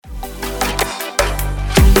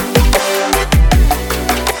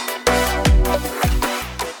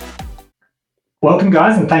Welcome,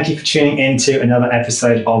 guys, and thank you for tuning in to another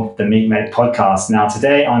episode of the Meat Mate podcast. Now,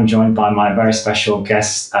 today I'm joined by my very special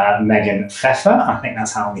guest, Megan Pfeffer. I think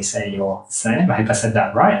that's how we say your surname. I hope I said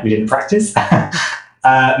that right. We didn't practice.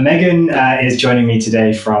 Megan is joining me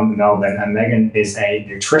today from Melbourne, and Megan is a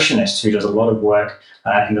nutritionist who does a lot of work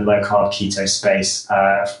in the low-carb keto space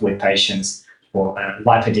with patients for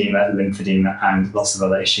lipedema, lymphedema, and lots of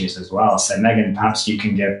other issues as well. So, Megan, perhaps you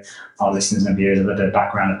can give our listeners and viewers a little bit of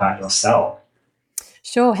background about yourself.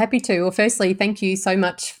 Sure, happy to. Well, firstly, thank you so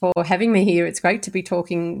much for having me here. It's great to be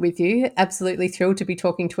talking with you. Absolutely thrilled to be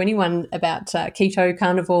talking to anyone about keto,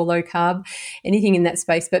 carnivore, low carb, anything in that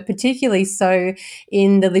space, but particularly so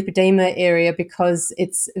in the lipedema area because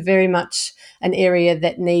it's very much an area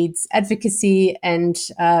that needs advocacy and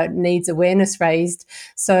needs awareness raised.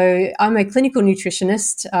 So I'm a clinical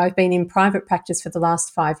nutritionist. I've been in private practice for the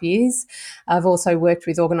last 5 years. I've also worked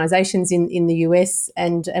with organisations in the US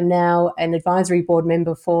and am now an advisory board member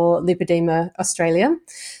for Lipoedema Australia.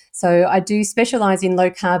 So I do specialise in low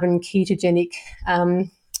carbon ketogenic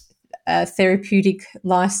therapeutic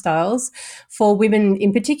lifestyles for women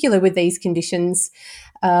in particular with these conditions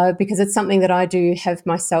because it's something that I do have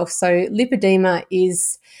myself. So lipedema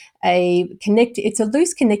is it's a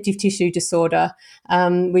loose connective tissue disorder.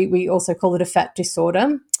 We also call it a fat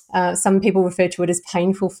disorder. Some people refer to it as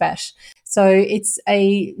painful fat. So it's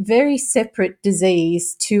a very separate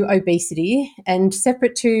disease to obesity and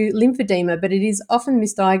separate to lymphedema, but it is often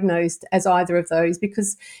misdiagnosed as either of those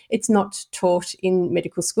because it's not taught in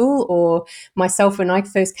medical school. Or myself, when I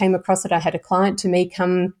first came across it, I had a client to me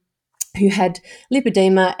come who had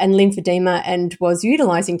lipedema and lymphedema and was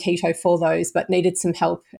utilising keto for those but needed some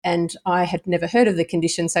help. And I had never heard of the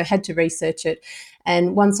condition, so I had to research it.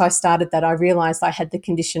 And once I started that, I realised I had the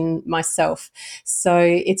condition myself. So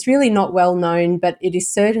it's really not well known, but it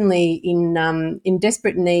is certainly in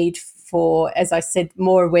desperate need for, as I said,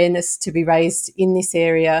 more awareness to be raised in this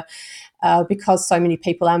area. Because so many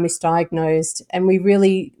people are misdiagnosed, and we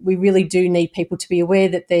really do need people to be aware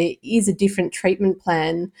that there is a different treatment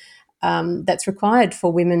plan that's required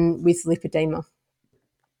for women with lipedema.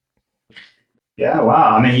 Yeah,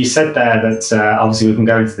 wow. I mean, you said there that obviously we can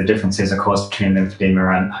go into the differences, of course, between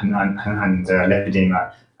lymphedema and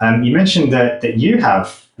lipedema. You mentioned that you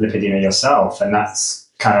have lipedema yourself, and that's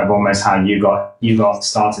kind of almost how you got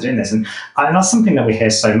started in this. And that's something that we hear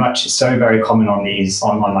so much. It's so very common on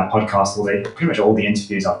my podcast, pretty much all the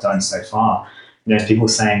interviews I've done so far. There's people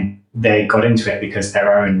saying they got into it because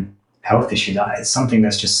their own health issue. That it's something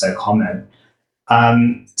that's just so common.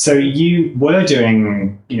 So you were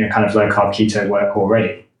doing, kind of low carb keto work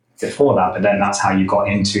already before that, but then that's how you got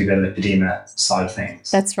into the lipedema side of things.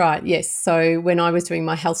 That's right, yes. So when I was doing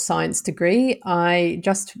my health science degree, I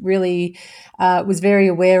just really was very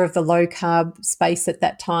aware of the low carb space at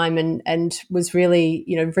that time and was really,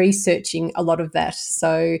 researching a lot of that.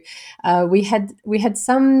 So we had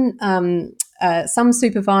some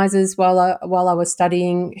supervisors while I was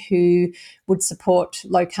studying who would support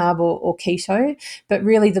low carb or keto, but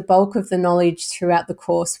really the bulk of the knowledge throughout the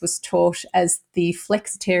course was taught as the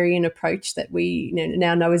flexitarian approach that we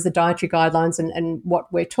now know as the dietary guidelines and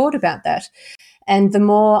what we're taught about that. And the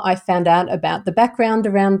more I found out about the background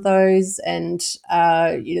around those and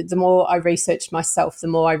the more I researched myself, the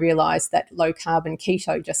more I realised that low carb and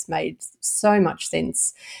keto just made so much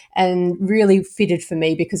sense and really fitted for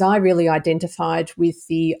me because I really identified with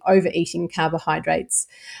the overeating carbohydrates,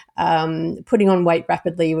 putting on weight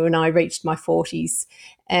rapidly when I reached my 40s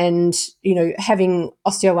and, having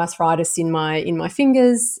osteoarthritis in my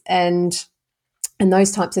fingers and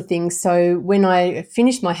those types of things. So when I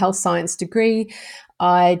finished my health science degree,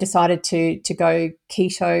 I decided to go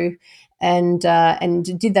keto and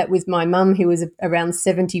did that with my mum, who was around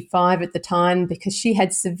 75 at the time, because she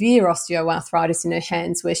had severe osteoarthritis in her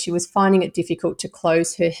hands where she was finding it difficult to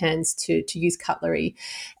close her hands to use cutlery.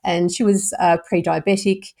 And she was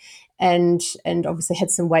pre-diabetic and obviously had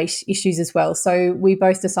some weight issues as well. So we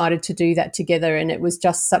both decided to do that together, and it was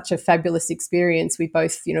just such a fabulous experience. We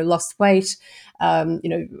both, lost weight.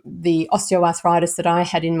 The osteoarthritis that I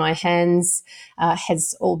had in my hands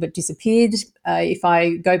has all but disappeared. If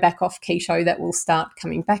I go back off keto, that will start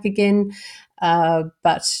coming back again. So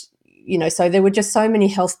there were just so many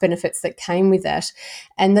health benefits that came with that.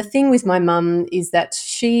 And the thing with my mum is that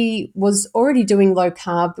she was already doing low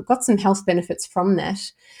carb, got some health benefits from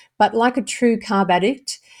that. But like a true carb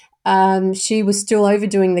addict, she was still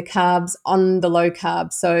overdoing the carbs on the low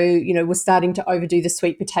carb. So, was starting to overdo the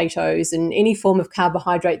sweet potatoes and any form of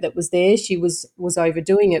carbohydrate that was there, she was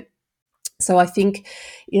overdoing it. So I think,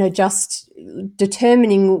 just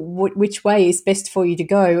determining which way is best for you to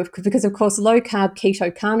go, because of course, low carb,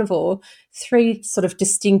 keto, carnivore, three sort of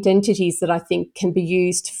distinct entities that I think can be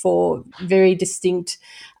used for very distinct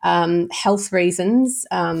health reasons.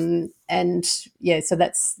 And yeah, so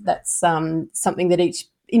that's something that each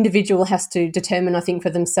individual has to determine, I think, for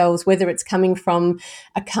themselves, whether it's coming from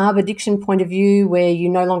a carb addiction point of view where you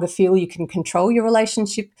no longer feel you can control your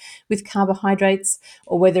relationship with carbohydrates,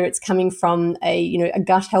 or whether it's coming from a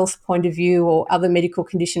gut health point of view or other medical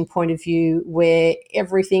condition point of view where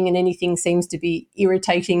everything and anything seems to be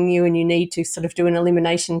irritating you and you need to sort of do an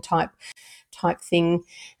elimination type thing.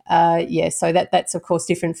 So that's of course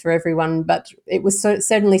different for everyone, but it was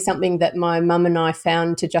certainly something that my mum and I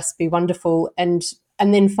found to just be wonderful. And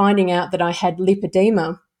then finding out that I had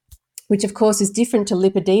lipedema, which of course is different to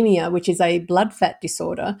lipidemia, which is a blood fat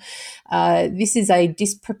disorder. This is a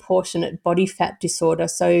disproportionate body fat disorder.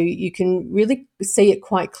 So you can really see it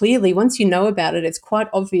quite clearly. Once you know about it, it's quite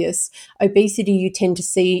obvious. Obesity you tend to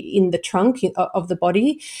see in the trunk of the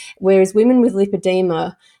body, whereas women with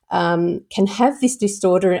lipedema can have this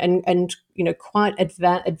disorder and quite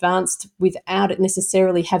advanced without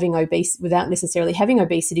necessarily having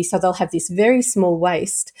obesity. So they'll have this very small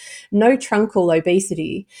waist, no truncal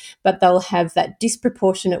obesity, but they'll have that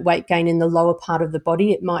disproportionate weight gain in the lower part of the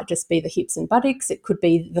body. It might just be the hips and buttocks. It could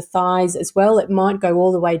be the thighs as well. It might go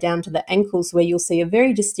all the way down to the ankles, where you'll see a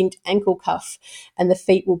very distinct ankle cuff, and the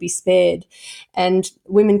feet will be spared. And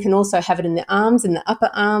women can also have it in the arms, in the upper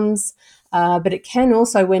arms. But it can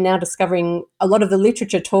also, we're now discovering, a lot of the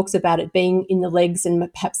literature talks about it being in the legs and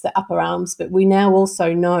perhaps the upper arms, but we now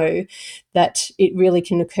also know that it really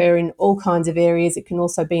can occur in all kinds of areas. It can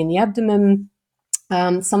also be in the abdomen.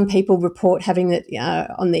 Some people report having it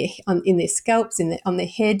in their scalps, on their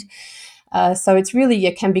head. So it's really,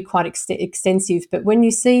 it can be quite extensive. But when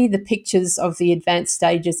you see the pictures of the advanced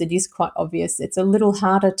stages, it is quite obvious. It's a little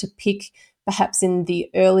harder to pick perhaps in the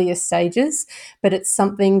earlier stages, but it's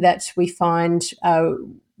something that we find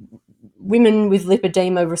women with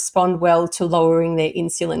lipedema respond well to lowering their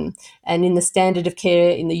insulin. And in the standard of care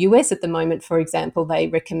in the US at the moment, for example, they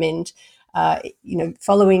recommend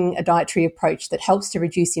following a dietary approach that helps to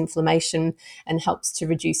reduce inflammation and helps to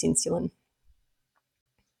reduce insulin.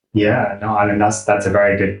 Yeah, no, I mean that's a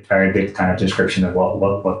very good kind of description of what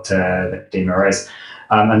lipedema is,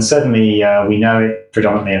 and certainly we know it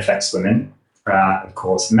predominantly affects women. Of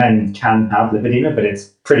course, men can have lipedema, but it's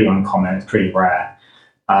pretty uncommon. It's pretty rare.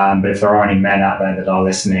 But if there are any men out there that are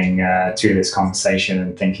listening to this conversation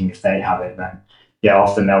and thinking if they have it, then yeah,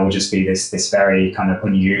 often there will just be this very kind of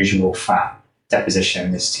unusual fat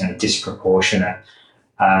deposition, this kind of disproportionate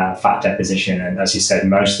fat deposition, and as you said,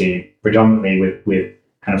 predominantly with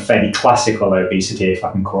kind of fairly classical obesity, if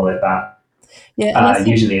I can call it that. Yeah,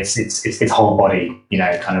 usually it's whole body,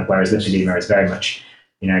 kind of, whereas lipedema is very much,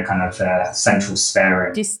 kind of central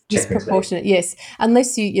sparing. Disproportionate, yes.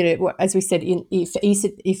 Unless as we said,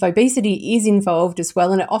 if obesity is involved as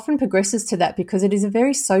well, and it often progresses to that because it is a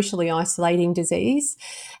very socially isolating disease,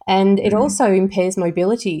 and it also impairs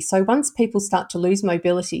mobility. So once people start to lose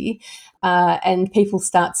mobility, and people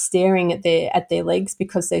start staring at their legs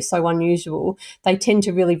because they're so unusual, they tend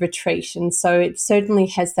to really retreat. And so it certainly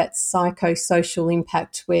has that psychosocial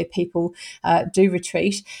impact where people do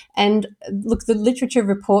retreat. And look, the literature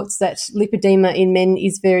reports that lipedema in men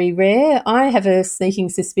is very rare. I have a sneaking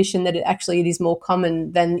suspicion that it is more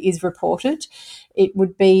common than is reported. It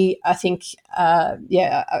would be, I think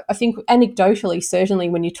anecdotally, certainly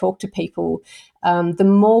when you talk to people, the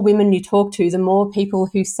more women you talk to, the more people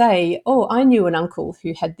who say, oh, I knew an uncle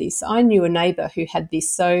who had this, I knew a neighbour who had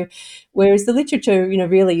this. So whereas the literature,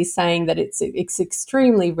 really is saying that it's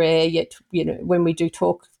extremely rare, yet, when we do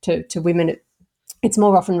talk to women, it's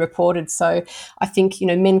more often reported. So I think,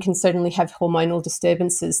 men can certainly have hormonal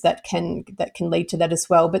disturbances that can lead to that as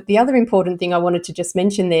well. But the other important thing I wanted to just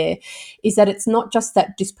mention there is that it's not just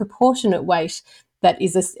that disproportionate weight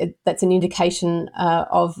that's an indication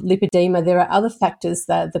of lipedema. There are other factors.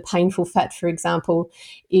 The painful fat, for example,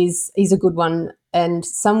 is a good one. And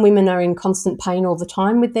some women are in constant pain all the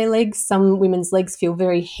time with their legs. Some women's legs feel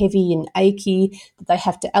very heavy and achy. They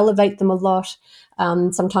have to elevate them a lot.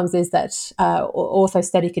 Sometimes there's that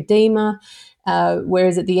orthostatic edema,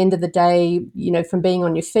 whereas at the end of the day, from being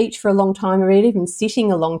on your feet for a long time or even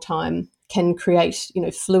sitting a long time can create,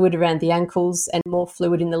 fluid around the ankles and more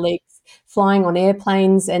fluid in the legs. Flying on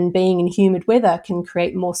airplanes and being in humid weather can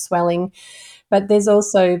create more swelling. But there's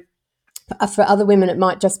also For other women, it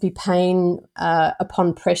might just be pain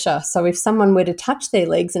upon pressure. So if someone were to touch their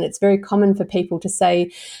legs, and it's very common for people to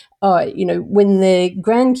say, oh, when the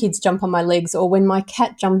grandkids jump on my legs or when my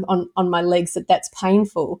cat jump on my legs, that's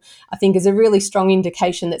painful, I think is a really strong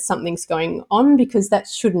indication that something's going on, because that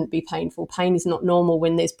shouldn't be painful. Pain is not normal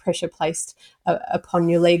when there's pressure placed upon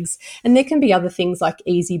your legs. And there can be other things like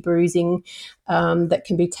easy bruising that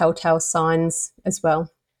can be telltale signs as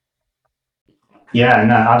well. Yeah,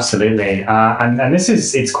 no, absolutely. And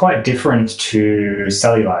it's quite different to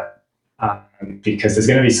cellulite, because there's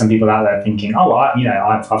going to be some people out there thinking, oh,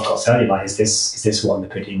 I've got cellulite. Is this what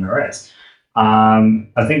lipedema is?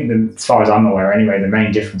 I think that, as far as I'm aware anyway, the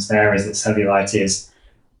main difference there is that cellulite is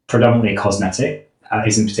predominantly cosmetic,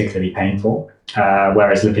 isn't particularly painful,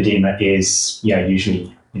 whereas lipedema is,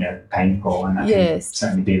 usually, painful, and that can Yes,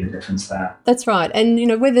 certainly be the difference there. that's right. And,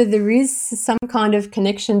 whether there is some kind of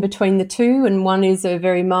connection between the two, and one is a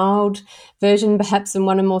very mild version perhaps and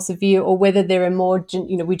one a more severe, or whether there are more,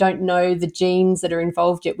 we don't know the genes that are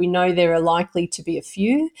involved yet. We know there are likely to be a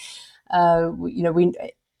few. We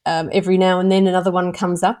every now and then another one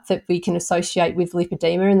comes up that we can associate with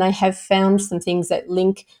lipedema, and they have found some things that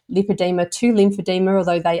link lipedema to lymphedema,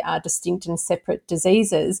 although they are distinct and separate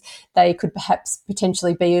diseases. They could perhaps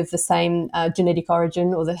potentially be of the same genetic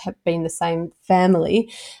origin, or that have been the same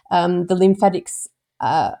family. The lymphatics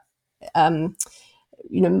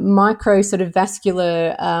micro sort of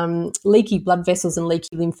vascular leaky blood vessels and leaky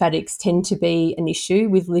lymphatics tend to be an issue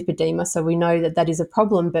with lipedema, so we know that is a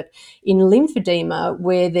problem. But in lymphedema,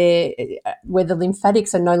 where the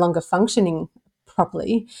lymphatics are no longer functioning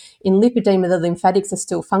properly, in lipedema the lymphatics are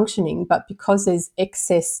still functioning, but because there's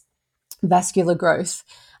excess vascular growth,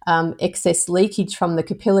 excess leakage from the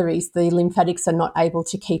capillaries, the lymphatics are not able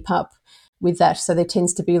to keep up with that. So there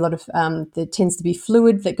tends to be a lot of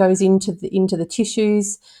fluid that goes into the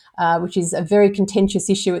tissues, which is a very contentious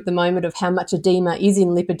issue at the moment of how much edema is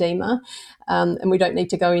in lipedema, and we don't need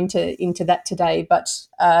to go into that today. But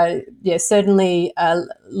certainly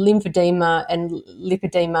lymphedema and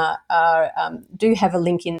lipedema do have a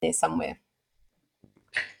link in there somewhere.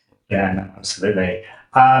 Yeah, no, absolutely.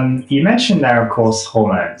 You mentioned there, of course,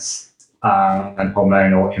 hormones. And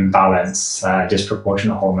hormonal imbalance,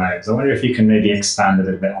 disproportionate hormones. I wonder if you can maybe expand a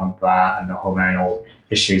little bit on that and the hormonal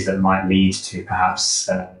issues that might lead to perhaps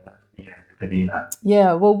lipedema.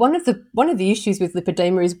 Yeah, well, one of the issues with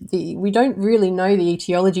lipedema is we don't really know the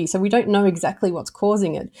etiology, so we don't know exactly what's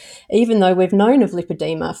causing it, even though we've known of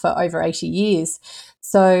lipedema for over 80 years.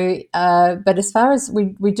 So, but as far as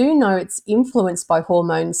we do know, it's influenced by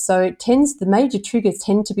hormones. So the major triggers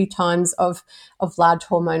tend to be times of large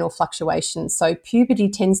hormonal fluctuations. So puberty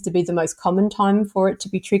tends to be the most common time for it to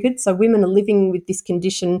be triggered. So women are living with this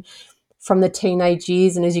condition from the teenage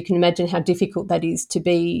years, and as you can imagine how difficult that is to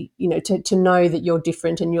be, to know that you're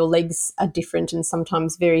different and your legs are different and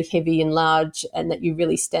sometimes very heavy and large, and that you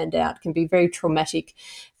really stand out, can be very traumatic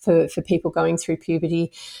for people going through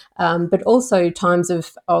puberty. But also times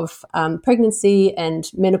of pregnancy and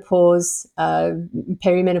menopause,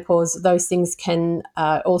 perimenopause, those things can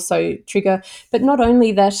also trigger. But not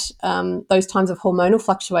only that, those times of hormonal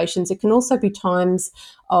fluctuations, it can also be times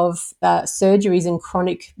of surgeries and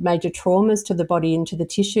chronic major traumas to the body and to the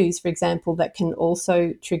tissues, for example, that can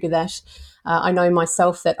also trigger that. I know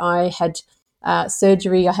myself that I had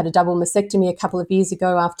surgery. I had a double mastectomy a couple of years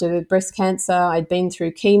ago after breast cancer. I'd been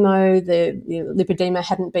through chemo. The lipedema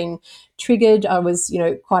hadn't been triggered. I was,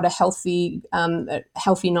 quite a healthy,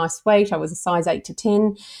 nice weight. I was a size 8 to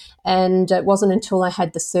 10. And it wasn't until I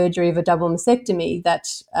had the surgery of a double mastectomy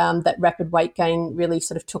that that rapid weight gain really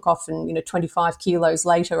sort of took off. And 25 kilos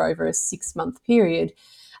later, over a 6-month period,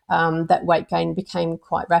 that weight gain became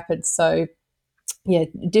quite rapid. So, yeah,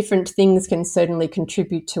 different things can certainly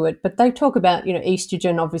contribute to it. But they talk about,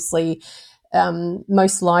 estrogen, obviously,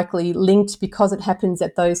 most likely linked because it happens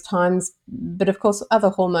at those times. But of course, other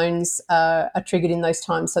hormones are triggered in those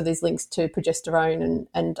times. So there's links to progesterone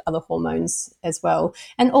and other hormones as well.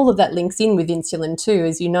 And all of that links in with insulin too,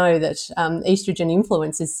 as you know, that estrogen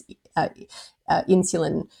influences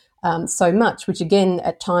insulin so much, which again,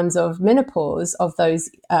 at times of menopause, of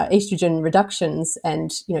those estrogen reductions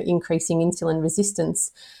and increasing insulin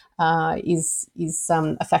resistance is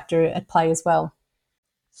a factor at play as well.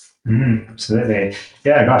 Absolutely.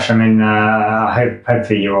 Yeah, gosh, I mean,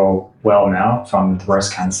 hopefully you're all well now from the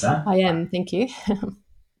breast cancer. I am, thank you.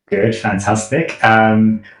 Good, fantastic.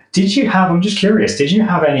 I'm just curious, did you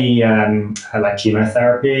have any like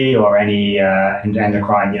chemotherapy or any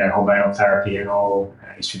endocrine, hormonal therapy at all,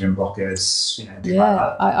 estrogen blockers, anything like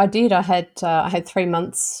that? I did. I had 3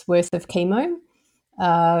 months worth of chemo.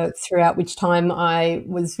 throughout which time I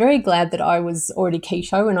was very glad that I was already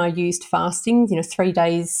keto and I used fasting. 3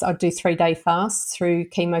 days, I'd do 3-day fasts through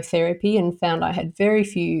chemotherapy and found I had very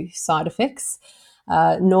few side effects.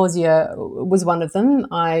 Nausea was one of them.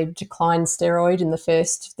 I declined steroid in the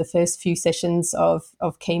first few sessions of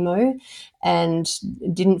chemo, and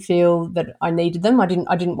didn't feel that I needed them. I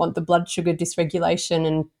didn't want the blood sugar dysregulation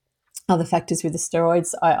and other factors with the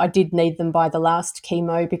steroids. I did need them by the last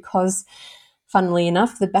chemo because, funnily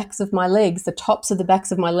enough, the backs of my legs, the tops of the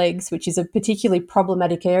backs of my legs, which is a particularly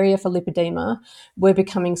problematic area for lipedema, were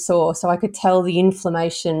becoming sore. So I could tell the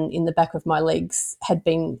inflammation in the back of my legs had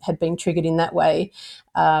been triggered in that way.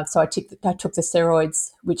 So I took the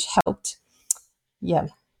steroids, which helped. Yeah.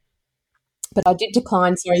 But I did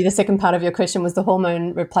decline. Sorry, the second part of your question was the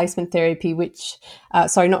hormone replacement therapy, which,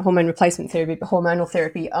 sorry, not hormone replacement therapy, but hormonal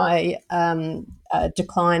therapy. I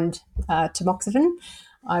declined tamoxifen.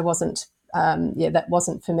 I wasn't, that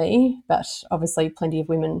wasn't for me, but obviously plenty of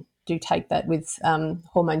women do take that with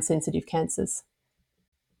hormone sensitive cancers.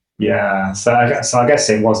 Yeah, so I guess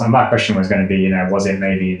it was. And my question was going to be, was it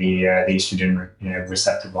maybe the estrogen,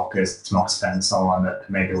 receptor blockers, tamoxifen, and so on that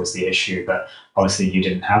maybe was the issue? But obviously you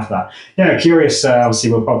didn't have that. Yeah, curious.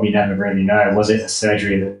 Obviously, we'll probably never really know. Was it the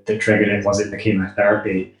surgery that triggered it? Was it the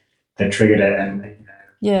chemotherapy that triggered it? And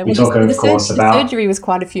Yeah, you well, talk, of course, the about. surgery was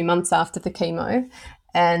quite a few months after the chemo,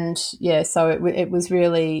 and yeah, so it was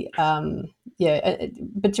really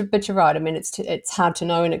but you're right. I mean, it's hard to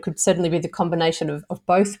know, and it could certainly be the combination of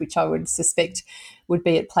both, which I would suspect would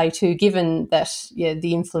be at play too, given that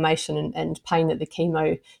the inflammation and pain that the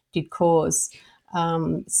chemo did cause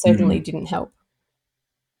certainly Mhm. didn't help.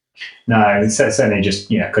 No, it's certainly just,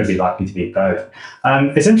 could be likely to be both.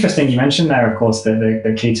 It's interesting you mentioned there, of course, that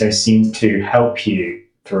the keto seemed to help you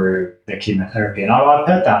through the chemotherapy. And I've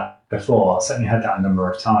heard that before. I've certainly heard that a number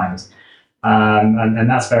of times. And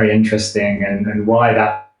that's very interesting. And why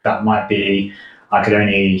that might be, I could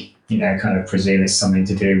only, kind of presume it's something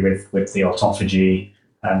to do with the autophagy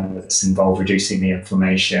that's involved reducing the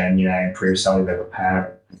inflammation, improve cellular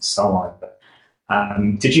repair and so on. But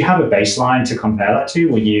did you have a baseline to compare that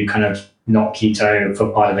to? Were you kind of not keto for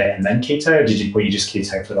part of it and then keto? Were you just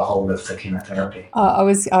keto for the whole of the chemotherapy?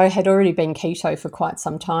 I had already been keto for quite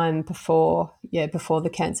some time before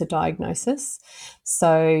the cancer diagnosis. So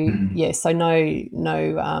Mhm. so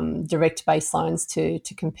no direct baselines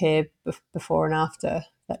to compare before and after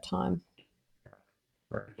that time.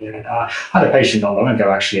 Yeah, I had a patient not long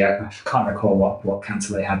ago, actually. I can't recall what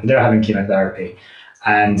cancer they had, but they were having chemotherapy.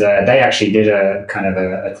 And they actually did a kind of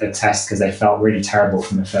a test because they felt really terrible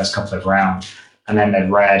from the first couple of rounds. And then they'd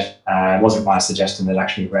read, it wasn't my suggestion, they'd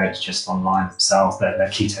actually read just online themselves that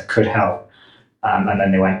keto could help. And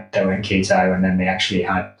then they went keto, and then they actually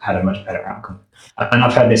had a much better outcome. And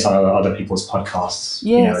I've heard this on other people's podcasts,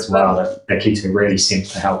 Yes, as well, well, that keto really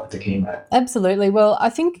seems to help with the chemo. absolutely. Well, I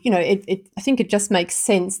think I think it just makes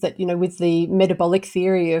sense that with the metabolic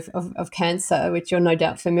theory of cancer, which you're no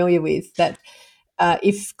doubt familiar with, that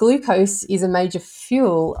if glucose is a major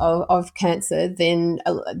fuel of cancer, then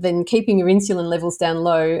keeping your insulin levels down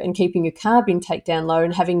low and keeping your carb intake down low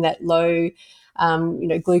and having that low,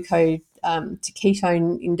 glucose to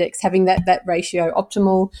ketone index, having that ratio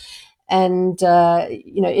optimal, and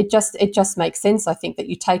it just makes sense. I think that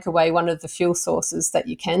you take away one of the fuel sources that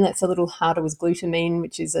you can. That's a little harder with glutamine,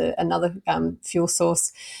 which is another fuel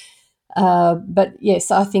source. But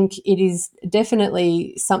yes, I think it is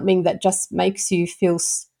definitely something that just makes you feel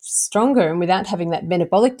stronger and without having that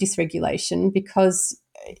metabolic dysregulation, because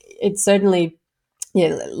it certainly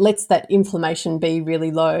lets that inflammation be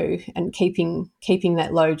really low, and keeping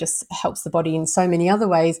that low just helps the body in so many other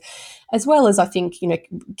ways, as well as I think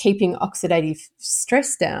keeping oxidative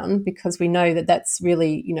stress down, because we know that that's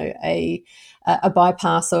really a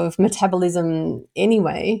bypass of metabolism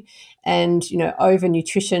anyway, and over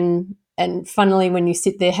nutrition. And funnily, when you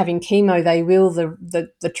sit there having chemo, they wheel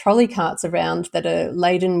the trolley carts around that are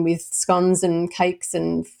laden with scones and cakes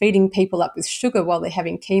and feeding people up with sugar while they're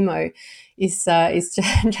having chemo is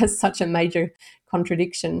just such a major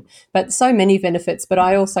contradiction. But so many benefits. But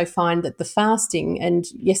I also find that the fasting, and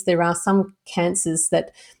yes, there are some cancers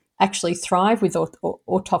that actually thrive with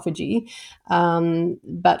autophagy,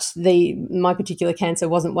 but my particular cancer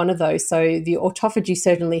wasn't one of those. So the autophagy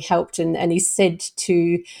certainly helped, and is said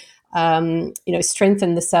to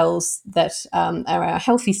strengthen the cells that are our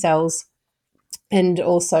healthy cells, and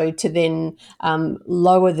also to then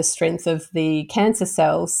lower the strength of the cancer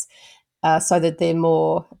cells, so that they're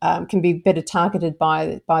more can be better targeted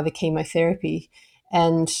by the chemotherapy.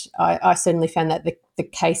 And I certainly found that the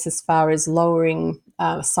case as far as lowering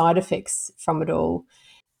side effects from it all.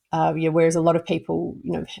 Whereas a lot of people,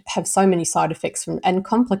 have so many side effects and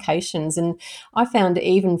complications. And I found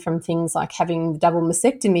even from things like having the double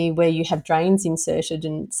mastectomy where you have drains inserted,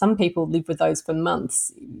 and some people live with those for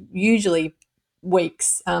months, usually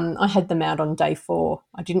weeks. I had them out on day 4.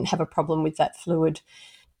 I didn't have a problem with that fluid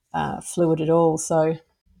at all. So,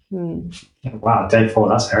 Wow, day 4,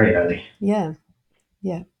 that's very early. yeah,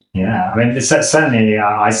 yeah. Yeah, I mean, certainly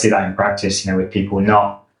I see that in practice, with people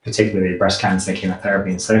not particularly breast cancer,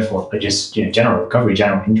 chemotherapy, and so forth, but just general recovery,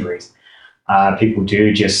 general injuries. People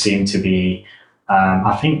do just seem to be,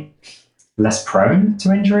 I think, less prone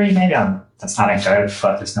to injury. Maybe that's anecdotal,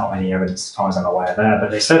 but there's not any evidence as far as I'm aware there.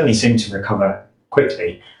 But they certainly seem to recover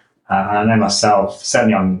quickly. And I know myself,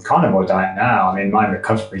 certainly on carnivore diet now. I mean, my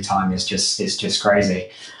recovery time is just crazy.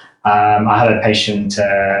 I had a patient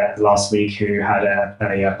last week who had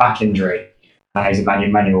a back injury. He's a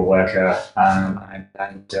manual worker,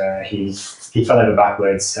 and he fell over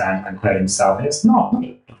backwards and hurt himself. And it's not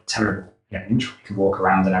a terrible injury. He could walk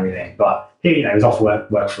around and everything, but he was off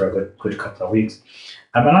work for a good couple of weeks.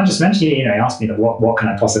 And I just mentioned, he asked me that what can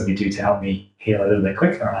I possibly do to help me heal a little bit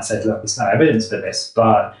quicker? And I said, look, there's no evidence for this,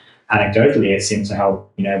 but anecdotally, it seems to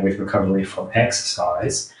help, with recovery from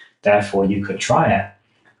exercise. Therefore, you could try it.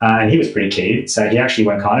 And he was pretty keen, so he actually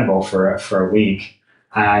went carnivore for a week,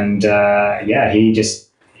 and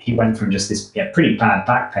he went from just this pretty bad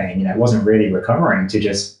back pain, it wasn't really recovering, to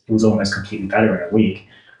just it was almost completely better in a week.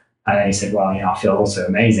 And then he said, well, I feel also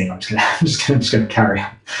amazing. I'm just gonna carry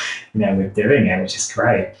on, with doing it, which is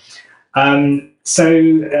great. So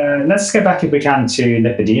let's go back if we can to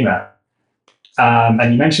lipedema.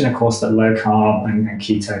 And you mentioned, of course, that low carb and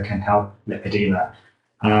keto can help lipedema.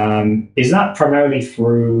 Is that primarily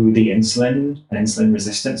through the insulin and insulin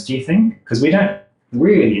resistance, do you think? Because we don't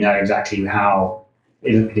really know exactly how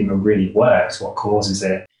lipedema really works, what causes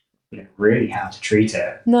it, really how to treat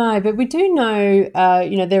it. No, but we do know,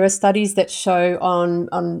 there are studies that show on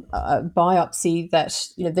biopsy that,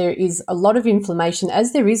 there is a lot of inflammation,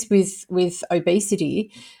 as there is with obesity,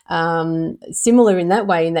 similar in that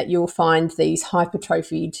way, in that you'll find these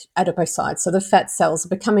hypertrophied adipocytes. So the fat cells are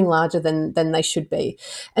becoming larger than they should be.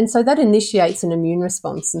 And so that initiates an immune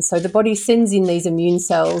response. And so the body sends in these immune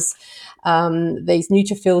cells, these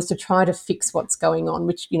neutrophils, to try to fix what's going on,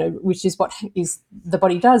 which is what the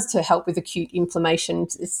body does to help with acute inflammation.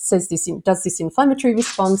 It says does this inflammatory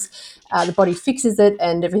response, the body fixes it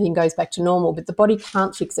and everything goes back to normal, but the body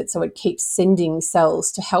can't fix it, so it keeps sending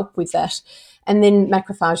cells to help with that. And then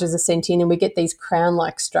macrophages are sent in, and we get these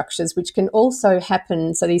crown-like structures, which can also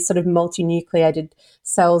happen, so these sort of multinucleated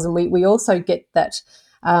cells, and we also get that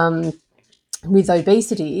with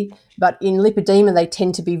obesity, but in lipedema they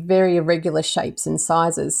tend to be very irregular shapes and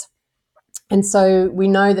sizes. And so we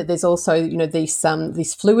know that there's also,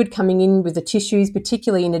 this fluid coming in with the tissues,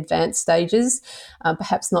 particularly in advanced stages,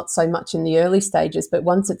 perhaps not so much in the early stages, but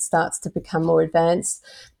once it starts to become more advanced,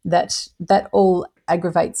 that all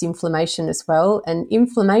aggravates inflammation as well. And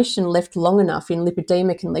inflammation left long enough in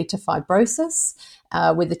lipedema can lead to fibrosis,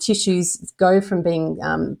 where the tissues go from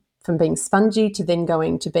being spongy to then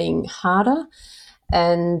going to being harder.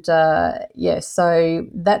 And so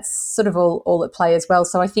that's sort of all at play as well.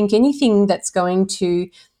 So I think anything that's going to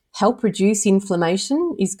help reduce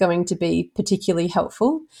inflammation is going to be particularly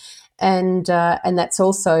helpful. And that's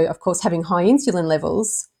also, of course, having high insulin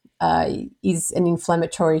levels is an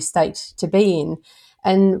inflammatory state to be in.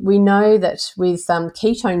 And we know that with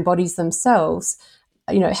ketone bodies themselves,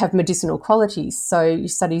 have medicinal qualities. So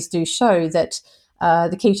studies do show that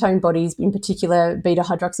the ketone bodies, in particular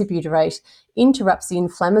beta-hydroxybutyrate, interrupts the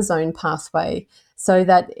inflammasome pathway, so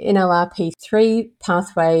that NLRP3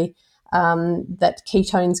 pathway, that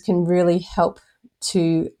ketones can really help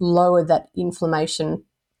to lower that inflammation,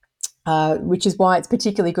 which is why it's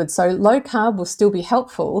particularly good. So low carb will still be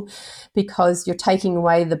helpful because you're taking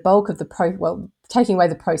away the bulk of taking away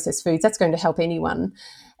the processed foods. That's going to help anyone.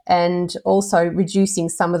 And also reducing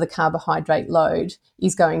some of the carbohydrate load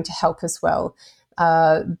is going to help as well.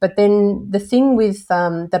 But then the thing with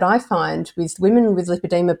that I find with women with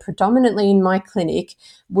lipedema, predominantly in my clinic,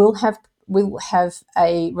 will have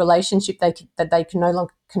a relationship that they can no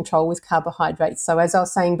longer control with carbohydrates. So as I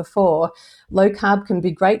was saying before, low carb can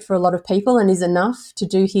be great for a lot of people and is enough to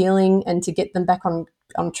do healing and to get them back on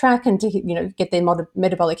track and to get their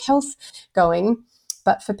metabolic health going.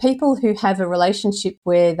 But for people who have a relationship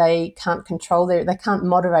where they can't they can't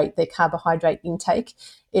moderate their carbohydrate intake,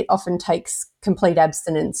 it often takes complete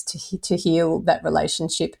abstinence to heal that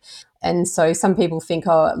relationship. And so some people think,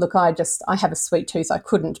 oh, look, I have a sweet tooth, I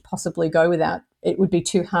couldn't possibly go it would be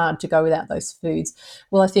too hard to go without those foods.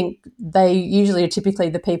 Well, I think they usually are typically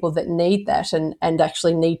the people that need that and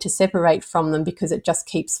actually need to separate from them, because it just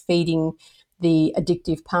keeps feeding the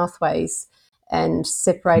addictive pathways, and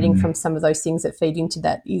separating from some of those things that feed into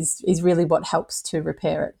that is really what helps to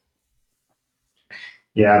repair it.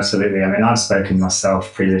 Yeah, absolutely. I mean, I've spoken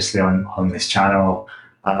myself previously on this channel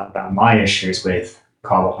about my issues with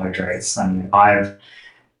carbohydrates, and I've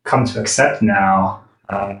come to accept now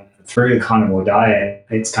through the carnivore diet.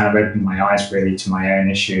 It's kind of opened my eyes really to my own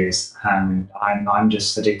issues, and I'm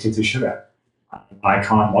just addicted to sugar. I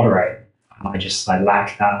can't moderate. I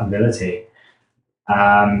lack that ability.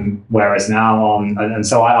 Whereas now and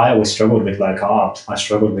so I always struggled with low carb. I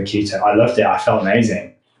struggled with keto. I loved it. I felt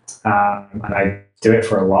amazing. And I do it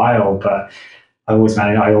for a while, but I always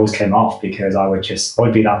came off because I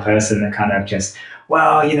would be that person that kind of just,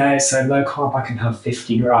 well, so low carb, I can have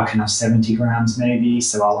 50 grams, I can have 70 grams maybe.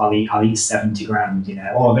 So I'll eat 70 grams, or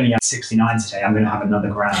I've only had 69 today. I'm going to have another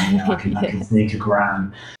gram, I can sneak a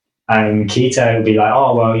gram. And keto would be like,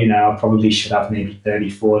 oh, well, I probably should have maybe 30,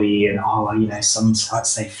 40. And, oh, well, some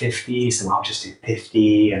sites say 50. So I'll just do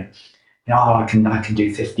 50. And, I can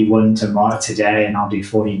do 51 today, and I'll do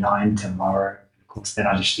 49 tomorrow. Of course, then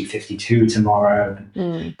I'll just do 52 tomorrow. And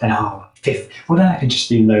then, then I can just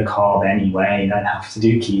do low carb anyway. I don't have to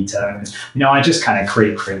do keto. I just kind of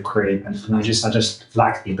creep. And I just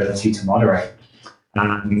lack the ability to moderate.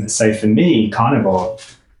 So for me, carnivore,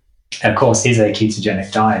 of course, is a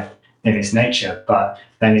ketogenic diet in its nature, but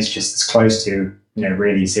then it's just as close to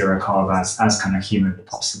really zero carb as kind of humanly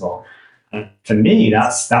possible. And for me,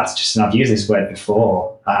 that's just, and I've used this word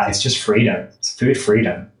before. It's just freedom. It's food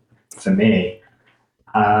freedom for me.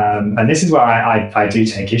 And this is where I do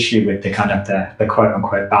take issue with the kind of the quote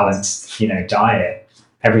unquote balanced diet,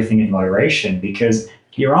 everything in moderation, because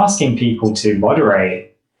you're asking people to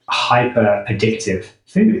moderate hyper addictive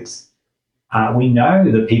foods. We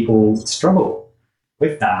know that people struggle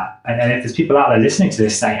with that, and if there's people out there listening to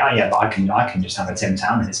this saying, "Oh yeah, but I can just have a Tim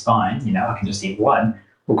Tam and it's fine," I can just eat one.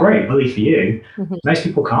 Well, great, believe for you. Most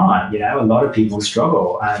people can't. A lot of people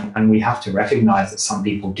struggle, and we have to recognize that some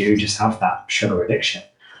people do just have that sugar addiction,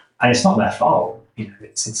 and it's not their fault.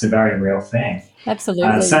 It's a very real thing.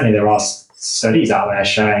 Absolutely. Certainly, there are studies out there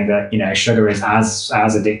showing that sugar is as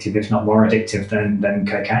addictive, if not more addictive, than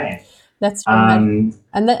cocaine. That's right.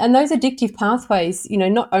 And those addictive pathways,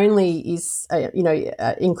 not only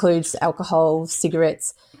includes alcohol,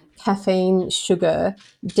 cigarettes, caffeine, sugar,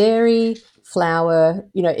 dairy, flour,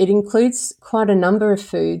 it includes quite a number of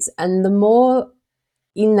foods. And the more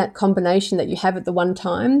in that combination that you have at the one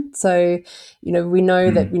time. So, we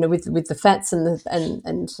know that with the fats and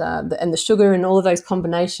the sugar and all of those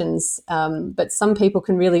combinations, but some people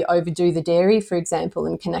can really overdo the dairy, for example,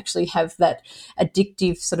 and can actually have that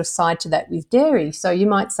addictive sort of side to that with dairy. So you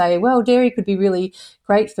might say, well, dairy could be really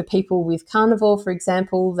great for people with carnivore, for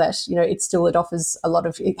example, that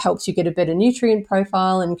it helps you get a better nutrient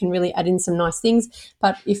profile and can really add in some nice things.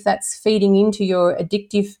 But if that's feeding into your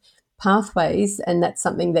addictive pathways, and that's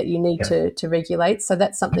something that you need to regulate. So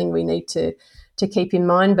that's something we need to keep in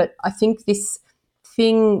mind. But I think this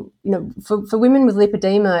thing, for women with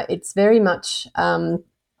lipedema, it's very much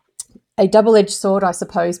a double-edged sword, I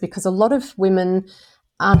suppose, because a lot of women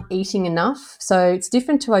aren't eating enough. So it's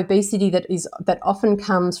different to obesity that often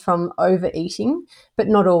comes from overeating, but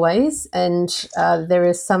not always. And there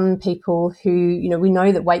are some people who, we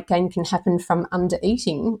know that weight gain can happen from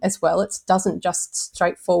undereating as well. It doesn't just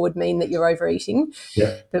straightforward mean that you're overeating.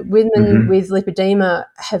 Yeah. But women with lipedema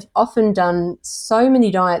have often done so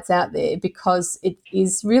many diets out there because it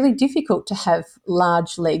is really difficult to have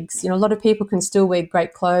large legs. A lot of people can still wear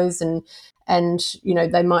great clothes and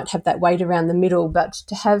they might have that weight around the middle, but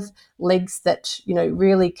to have legs that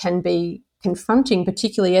really can be confronting,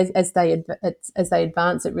 particularly as they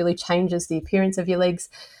advance, it really changes the appearance of your legs.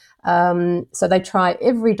 So they try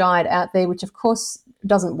every diet out there, which of course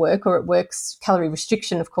doesn't work, or it works. Calorie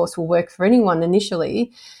restriction, of course, will work for anyone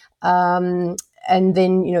initially. And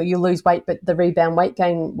then, you'll lose weight, but the rebound weight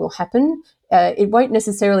gain will happen. It won't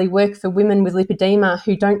necessarily work for women with lipedema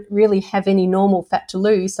who don't really have any normal fat to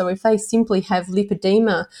lose. So if they simply have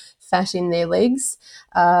lipedema fat in their legs,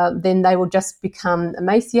 then they will just become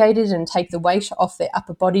emaciated and take the weight off their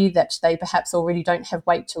upper body that they perhaps already don't have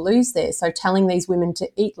weight to lose there. So telling these women to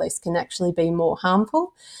eat less can actually be more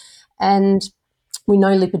harmful. And we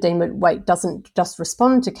know lipedema weight doesn't just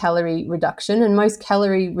respond to calorie reduction, and most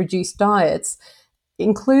calorie-reduced diets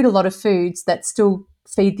include a lot of foods that still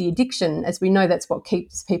feed the addiction. As we know, that's what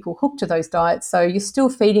keeps people hooked to those diets. So you're still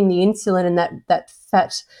feeding the insulin and that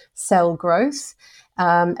fat cell growth,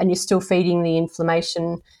 and you're still feeding the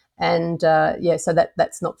inflammation And so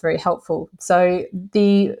that's not very helpful. So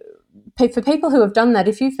for people who have done that,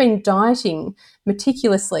 if you've been dieting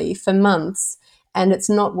meticulously for months and it's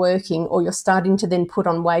not working, or you're starting to then put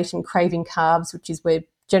on weight and craving carbs, which is where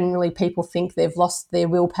generally people think they've lost their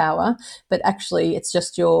willpower, but actually it's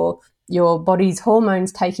just your body's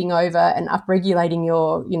hormones taking over and upregulating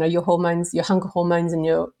your hormones, your hunger hormones, and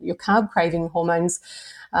your carb craving hormones.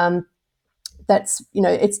 That's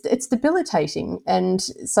it's debilitating. And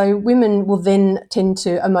so women will then tend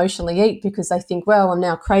to emotionally eat because they think, well, I'm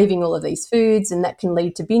now craving all of these foods, and that can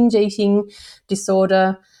lead to binge eating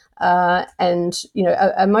disorder. And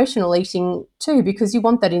emotional eating too, because you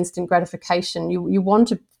want that instant gratification. You want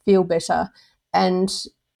to feel better, and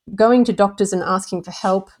going to doctors and asking for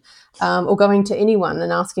help, or going to anyone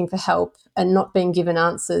and asking for help and not being given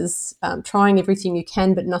answers, trying everything you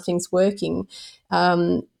can but nothing's working.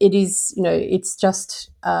 It is, it's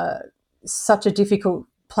just such a difficult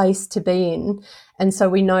place to be in. And so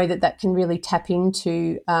we know that can really tap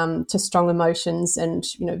into to strong emotions. And,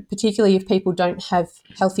 particularly if people don't have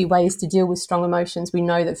healthy ways to deal with strong emotions, we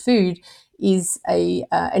know that food is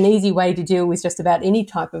an easy way to deal with just about any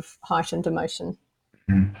type of heightened emotion.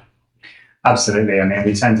 Mm. Absolutely. I mean,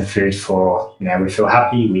 we turn to food for, we feel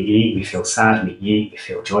happy, we eat, we feel sad, we eat, we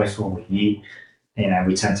feel joyful, we eat.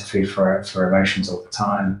 We turn to food for emotions all the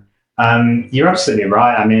time. You're absolutely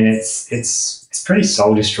right. I mean, it's pretty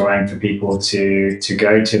soul destroying for people to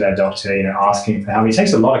go to their doctor, asking for help. It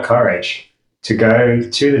takes a lot of courage to go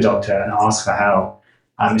to the doctor and ask for help,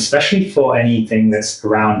 especially for anything that's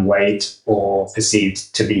around weight or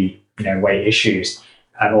perceived to be, weight issues,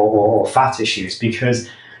 or fat issues, because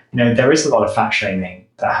there is a lot of fat shaming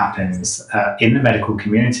that happens in the medical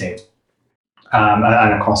community,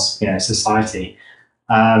 and across society.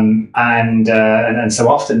 And so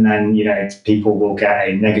often then, people will get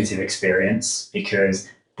a negative experience because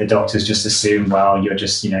the doctors just assume, well, you're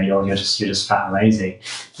just fat and lazy,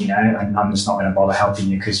 and I'm just not going to bother helping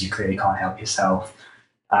you because you clearly can't help yourself,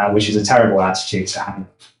 which is a terrible attitude to have.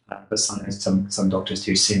 But some doctors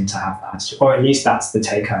do seem to have that attitude, or at least that's the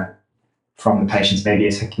take home from the patients. Maybe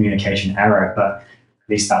it's a communication error, but at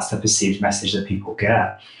least that's the perceived message that people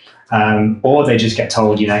get. Or they just get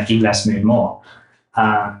told, eat less, move more.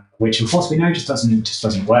 Which of course we know just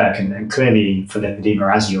doesn't work, and clearly for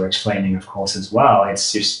lipedema, as you were explaining, of course, as well,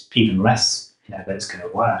 it's just even less that it's going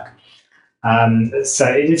to work. So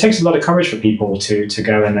it takes a lot of courage for people to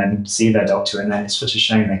go and then see their doctor, and then it's such a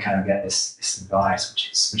shame they kind of get this advice,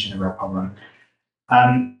 which is a real problem.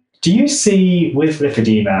 Do you see with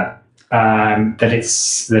lipedema that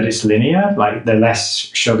it's linear, like the less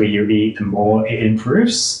sugar you eat, the more it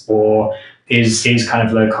improves, or is kind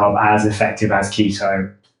of low carb as effective as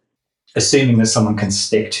keto, assuming that someone can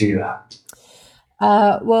stick to that?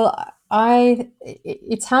 Well,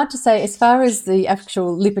 it's hard to say. As far as the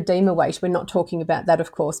actual lipedema weight, we're not talking about that,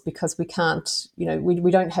 of course, because we can't,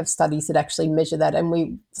 we don't have studies that actually measure that,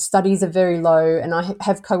 and studies are very low. And I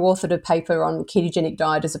have co-authored a paper on ketogenic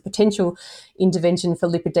diet as a potential intervention for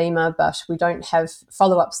lipedema, but we don't have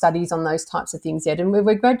follow-up studies on those types of things yet. And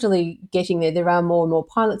we're gradually getting there. There are more and more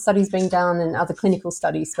pilot studies being done and other clinical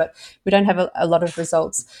studies, but we don't have a lot of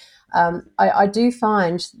results. I do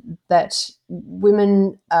find that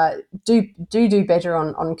women do better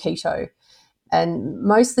on keto, and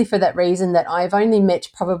mostly for that reason that I've only met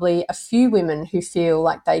probably a few women who feel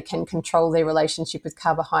like they can control their relationship with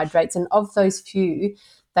carbohydrates, and of those few,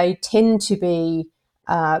 they tend to be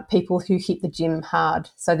people who hit the gym hard.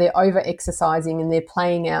 So they're over-exercising and they're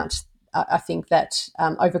playing out, I think, that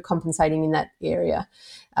overcompensating in that area,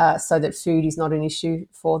 so that food is not an issue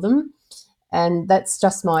for them. And that's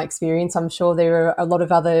just my experience. I'm sure there are a lot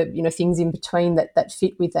of other, things in between that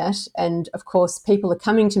fit with that. And of course, people are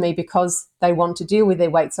coming to me because they want to deal with their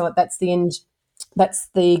weight. So that's the end. That's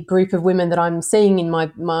the group of women that I'm seeing in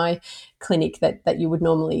my clinic that you would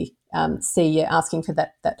normally see asking for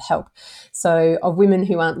that help. So of women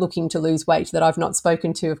who aren't looking to lose weight that I've not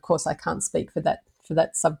spoken to, of course, I can't speak for that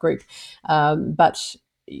subgroup. But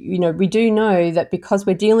we do know that because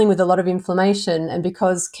we're dealing with a lot of inflammation, and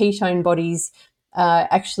because ketone bodies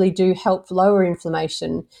actually do help lower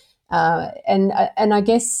inflammation, and I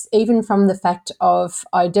guess even from the fact of,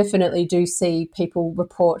 I definitely do see people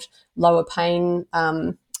report lower pain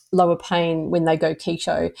when they go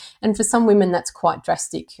keto, and for some women that's quite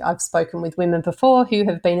drastic. I've spoken with women before who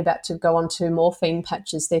have been about to go onto morphine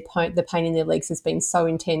patches. The pain in their legs has been so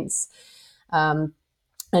intense, and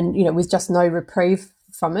with just no reprieve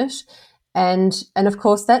from it. And of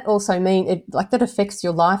course that also means it, like, that affects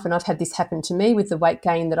your life. And I've had this happen to me with the weight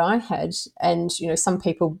gain that I had. And some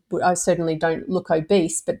people, I certainly don't look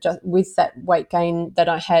obese, but just with that weight gain that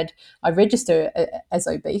I had, I register as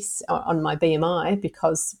obese on my BMI,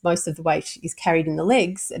 because most of the weight is carried in the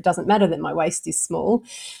legs. It doesn't matter that my waist is small.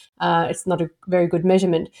 It's not a very good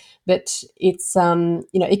measurement, but it's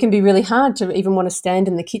it can be really hard to even want to stand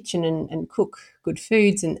in the kitchen and cook good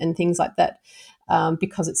foods and things like that,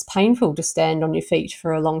 because it's painful to stand on your feet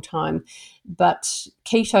for a long time. But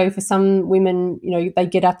keto, for some women, they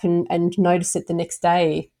get up and notice it the next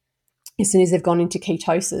day. As soon as they've gone into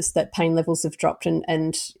ketosis, that pain levels have dropped,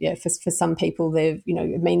 and yeah, for some people, it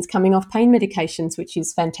means coming off pain medications, which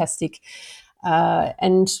is fantastic.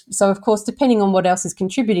 And so, of course, depending on what else is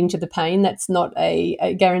contributing to the pain, that's not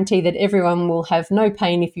a guarantee that everyone will have no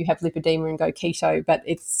pain if you have lipedema and go keto, but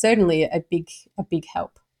it's certainly a big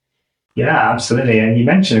help. Yeah, absolutely. And you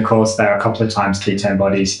mentioned, of course, there are a couple of times ketone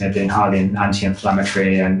bodies, being highly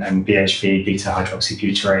anti-inflammatory, and BHB, beta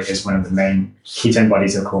hydroxybutyrate, is one of the main ketone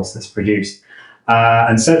bodies, of course, that's produced.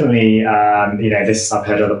 And certainly, this, I've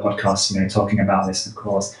heard other podcasts, talking about this, of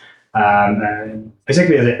course,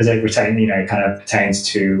 particularly as it kind of pertains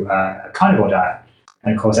to a carnivore diet.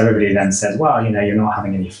 And of course, everybody then says, well, you're not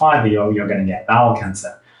having any fiber, you're going to get bowel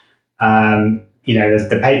cancer. There's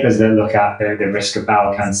the papers that look at the risk of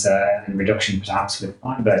bowel cancer and reduction perhaps with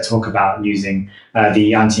fiber talk about using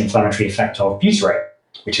the anti-inflammatory effect of butyrate,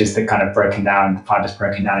 which is the kind of fibers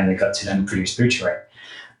broken down in the gut to then produce butyrate.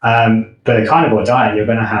 But a carnivore diet, you're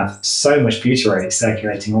going to have so much butyrate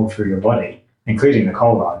circulating all through your body, including the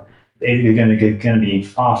colon. You're going to be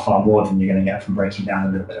far, far more than you're going to get from breaking down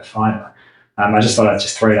a little bit of fiber. I just thought I'd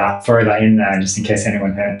just throw that in there, just in case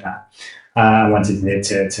anyone heard that. I wanted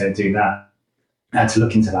to do that. To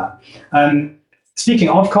look into that. Speaking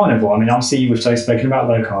of carnivore, obviously we've spoken about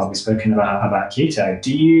low carb, we've spoken about keto.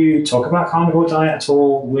 Do you talk about carnivore diet at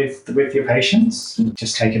all with your patients?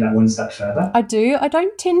 Just taking that one step further. I do. I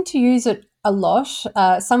don't tend to use it a lot.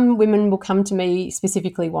 Some women will come to me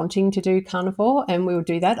specifically wanting to do carnivore, and we will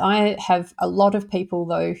do that. I have a lot of people,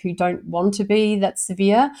 though, who don't want to be that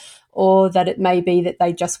severe, or that it may be that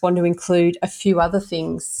they just want to include a few other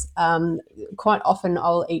things. Quite often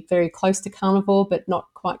I'll eat very close to carnivore, but not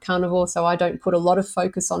quite carnivore, so I don't put a lot of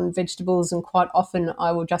focus on vegetables, and quite often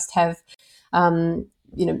I will just have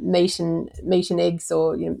meat and eggs,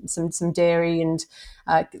 or some dairy, and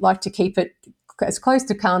like to keep it as close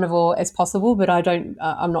to carnivore as possible, but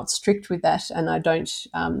I'm not strict with that, and I don't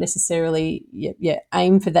necessarily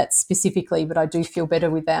aim for that specifically, but I do feel better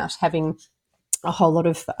without having a whole lot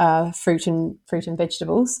of fruit and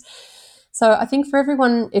vegetables. So I think for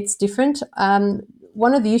everyone it's different.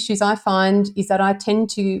 One of the issues I find is that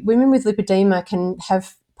women with lipedema can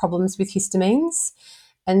have problems with histamines.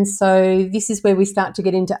 And so this is where we start to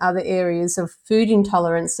get into other areas of food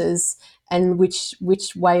intolerances, and which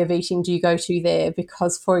way of eating do you go to there?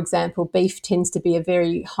 Because, for example, beef tends to be a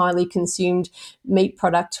very highly consumed meat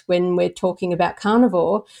product when we're talking about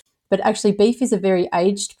carnivore. But actually, beef is a very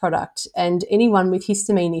aged product, and anyone with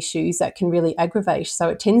histamine issues, that can really aggravate. So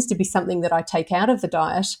it tends to be something that I take out of the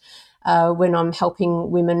diet when I'm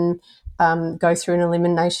helping women go through an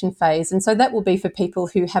elimination phase. And so that will be for people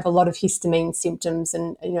who have a lot of histamine symptoms,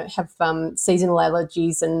 and have seasonal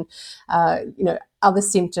allergies, and other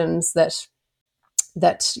symptoms that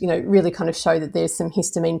really kind of show that there's some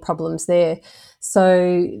histamine problems there.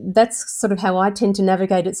 So that's sort of how I tend to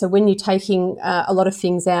navigate it. So when you're taking a lot of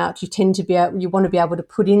things out, you want to be able to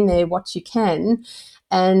put in there what you can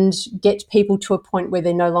and get people to a point where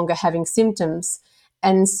they're no longer having symptoms.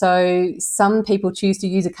 And so some people choose to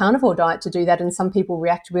use a carnivore diet to do that, and some people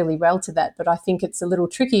react really well to that. But I think it's a little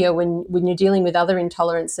trickier when you're dealing with other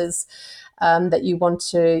intolerances, that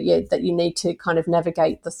you need to kind of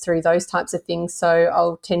navigate through those types of things. So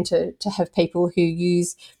I'll tend to have people who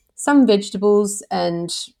use some vegetables and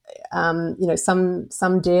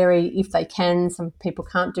some dairy if they can. Some people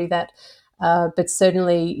can't do that, but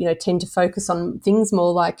certainly tend to focus on things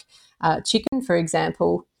more like chicken, for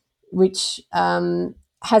example, which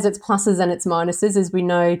has its pluses and its minuses. As we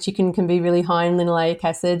know, chicken can be really high in linoleic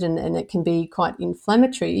acid, and it can be quite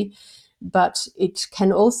inflammatory, but it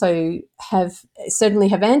can also certainly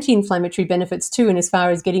have anti-inflammatory benefits too, and as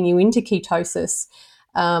far as getting you into ketosis.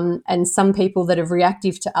 And some people that are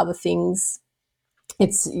reactive to other things,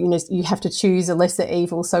 it's you have to choose a lesser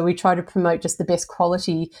evil. So we try to promote just the best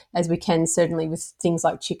quality as we can, certainly with things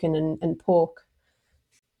like chicken and pork.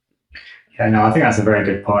 Yeah, no, I think that's a very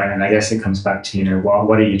good point, and I guess it comes back to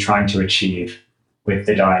what are you trying to achieve with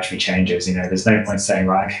the dietary changes. There's no point saying,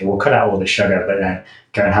 right, okay, we'll cut out all the sugar, but then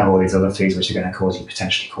go and have all these other foods which are going to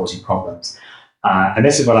potentially cause you problems. And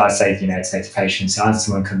this is what I say, say to patients. I had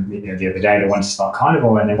someone come, the other day, they wanted to start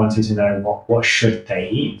carnivore and they wanted to know what should they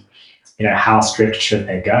eat, how strict should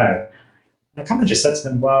they go. And I kind of just said to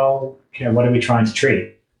them, well, what are we trying to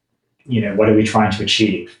treat? What are we trying to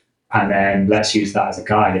achieve? And then let's use that as a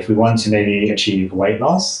guide. If we want to maybe achieve weight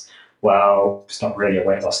loss, well, it's not really a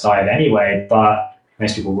weight loss diet anyway, but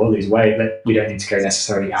most people will lose weight, but we don't need to go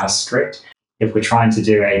necessarily as strict. If we're trying to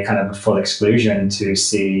do a kind of a full exclusion to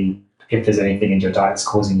see if there's anything in your diet that's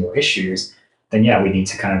causing your issues, then yeah, we need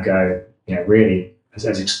to kind of go, really as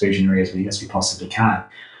exclusionary as we possibly can.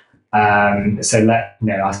 So I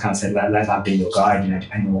kind of said, let that be your guide,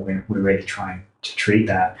 depending on what we're really trying to treat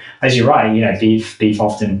there. As you're right, beef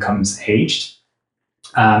often comes aged.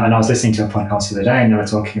 And I was listening to a podcast the other day and they were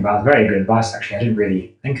talking about very good advice, actually. I didn't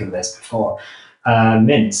really think of this before.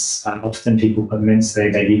 Mince. Often people put mince,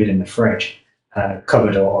 they leave it in the fridge,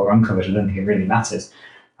 covered or uncovered. I don't think it really matters.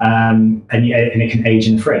 And it can age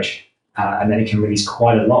in the fridge. And then it can release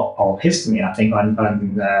quite a lot of histamine, I think,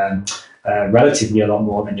 on relatively a lot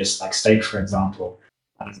more than just like steak, for example.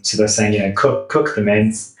 So they're saying, cook the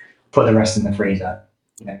mince, put the rest in the freezer.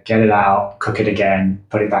 Get it out, cook it again,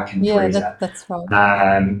 put it back in the freezer. That's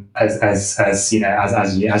right. As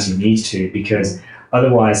you need to, because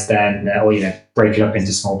otherwise, then break it up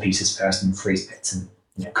into small pieces first and freeze bits and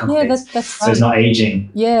cook bits. That's so right. It's not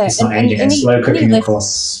aging. Yeah, it's not aging. And slow cooking, of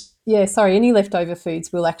course. Yeah, sorry. Any leftover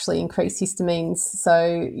foods will actually increase histamines.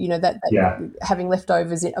 So having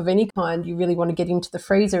leftovers of any kind, you really want to get into the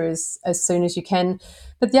freezer as soon as you can.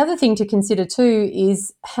 But the other thing to consider too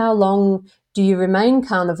is how long do you remain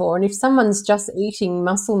carnivore? And if someone's just eating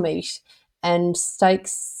muscle meat and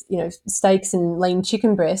steaks and lean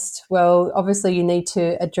chicken breast, well, obviously you need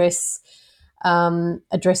to address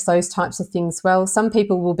those types of things. Well, some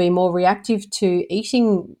people will be more reactive to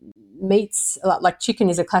eating meats, like chicken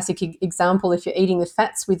is a classic example. If you're eating the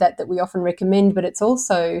fats with that we often recommend, but it's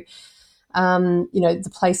also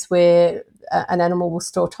the place where an animal will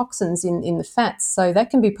store toxins in the fats. So that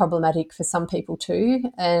can be problematic for some people too.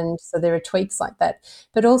 And so there are tweaks like that.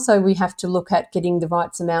 But also we have to look at getting the right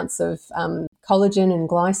amounts of collagen and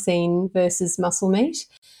glycine versus muscle meat.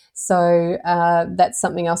 So that's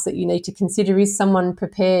something else that you need to consider. Is someone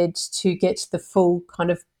prepared to get the full kind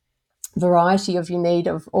of variety of your need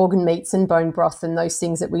of organ meats and bone broth and those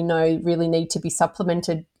things that we know really need to be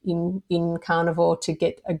supplemented in carnivore to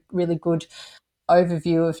get a really good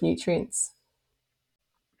overview of nutrients?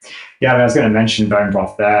 Yeah, I was going to mention bone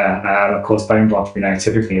broth there. Of course, bone broth,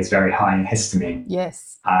 typically is very high in histamine.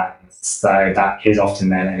 Yes. So that is often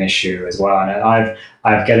then an issue as well. And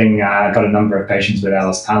I've got a number of patients with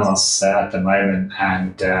Ehlers-Danlos at the moment,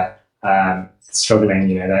 and struggling.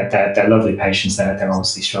 They're lovely patients. They're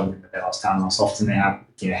obviously struggling with Ehlers-Danlos. Often they have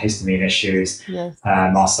histamine issues, yes.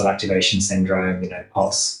 Mast cell activation syndrome,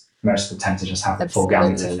 POTS. Most of them tend to just have the full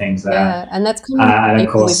gamut of things there. Yeah, and that's common for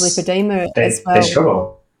people with lipedema as well. They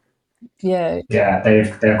struggle. Yeah. Yeah, they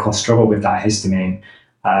of course struggle with that histamine,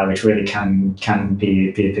 which really can be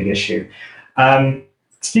a big issue.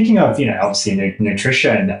 Speaking of, obviously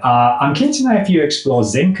nutrition, I'm keen to know if you explore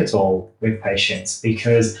zinc at all with patients,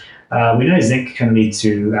 because we know zinc can lead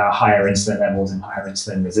to higher insulin levels and higher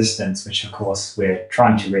insulin resistance, which of course we're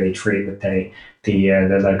trying to really treat with the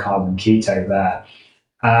low carb and keto there.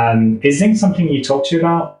 Is zinc something you talk to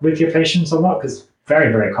about with your patients a lot? Because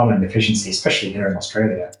very, very common deficiency, especially here in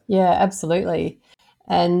Australia. Yeah, absolutely.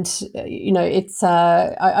 And, it's,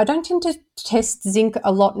 I don't tend to test zinc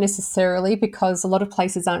a lot necessarily, because a lot of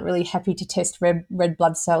places aren't really happy to test red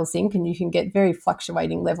blood cell zinc, and you can get very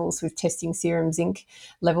fluctuating levels with testing serum zinc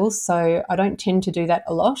levels. So I don't tend to do that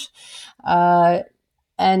a lot.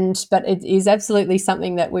 But it is absolutely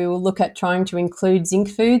something that we will look at trying to include zinc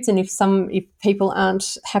foods. And if people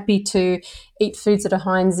aren't happy to eat foods that are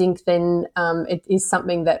high in zinc, then it is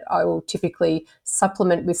something that I will typically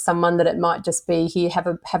supplement with someone, that it might just be, here,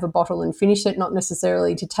 have a bottle and finish it, not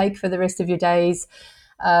necessarily to take for the rest of your days.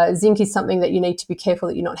 Zinc is something that you need to be careful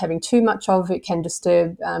that you're not having too much of. It can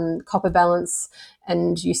disturb copper balance,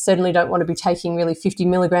 and you certainly don't want to be taking really 50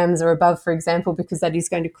 milligrams or above, for example, because that is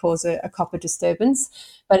going to cause a copper disturbance.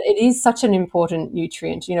 But it is such an important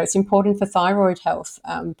nutrient. It's important for thyroid health,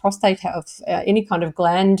 prostate health, any kind of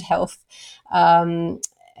gland health,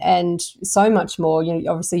 and so much more.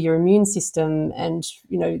 Obviously your immune system, and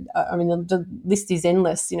the list is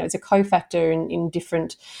endless. It's a cofactor in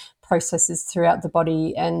different processes throughout the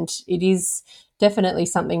body, and it is definitely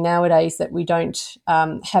something nowadays that we don't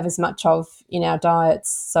have as much of in our diets.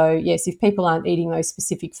 So yes, if people aren't eating those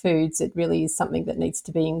specific foods, it really is something that needs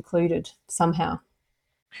to be included somehow.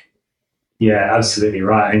 Yeah, absolutely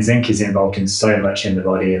right. I mean, zinc is involved in so much in the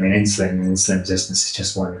body. I mean, insulin and insulin resistance is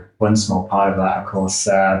just one small part of that. Of course,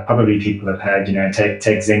 probably people have heard,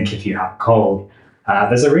 take zinc if you have a cold.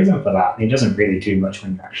 There's a reason for that. It doesn't really do much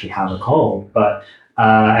when you actually have a cold, but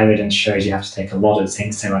evidence shows you have to take a lot of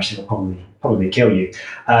zinc, so much it will probably kill you.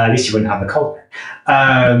 At least you wouldn't have the cold.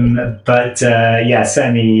 But yeah,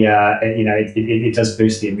 certainly, it does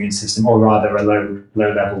boost the immune system, or rather, a low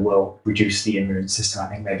level will reduce the immune system. I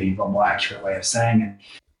think maybe one more accurate way of saying it.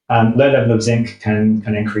 Low level of zinc can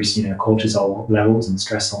increase, cortisol levels and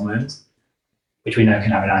stress hormones, which we know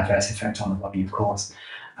can have an adverse effect on the body, of course.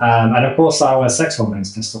 And of course, our sex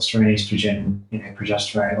hormones, testosterone, estrogen,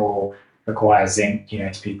 progesterone, all require zinc,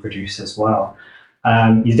 to be produced as well.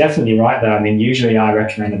 You're definitely right, though. I mean, usually I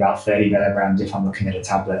recommend about 30 milligrams if I'm looking at a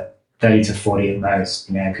tablet, 30 to 40 at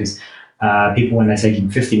most, because people, when they're taking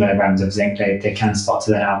 50 milligrams of zinc, they can start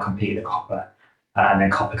to then outcompete the copper. And then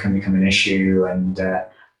copper can become an issue. And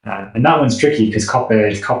that one's tricky because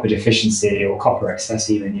copper deficiency or copper excess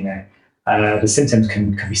even, the symptoms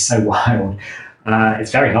can be so wild.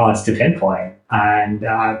 It's very hard to pinpoint. And,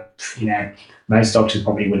 most doctors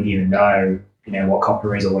probably wouldn't even know, what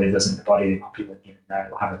copper is or what it does in the body. They probably wouldn't even know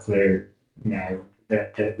or have a clue,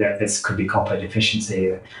 that this could be copper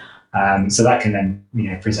deficiency. So that can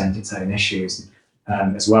then, present its own issues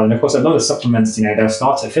as well. And of course, a lot of supplements, they'll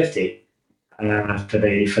start at 50 for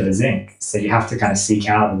the zinc. So you have to kind of seek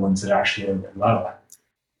out the ones that are actually a little bit lower.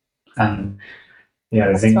 The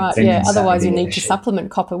That's zinc, right. zinc Yeah. can certainly Otherwise, you be an need to issue.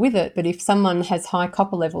 supplement copper with it. But if someone has high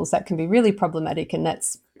copper levels, that can be really problematic, and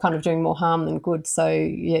that's kind of doing more harm than good. So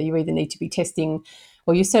yeah, you either need to be testing,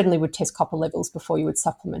 or you certainly would test copper levels before you would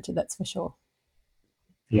supplement it. That's for sure.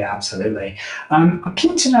 Yeah, absolutely. I'm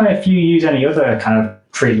keen to know if you use any other kind of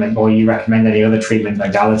treatment, or you recommend any other treatment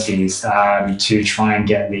modalities to try and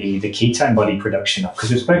get the ketone body production up. Because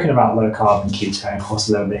we've spoken about low carb and keto, and of course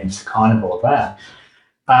a little bit into carnivore there.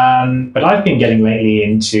 But I've been getting lately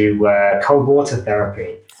into cold water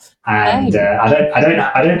therapy, and Hey.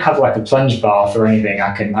 I don't have like a plunge bath or anything.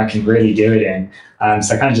 I can really do it in.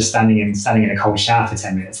 So kind of just standing in a cold shower for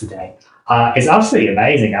 10 minutes a day. It's absolutely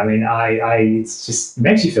amazing. I mean, it's just it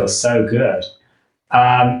makes you feel so good.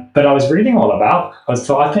 But I was reading all about. I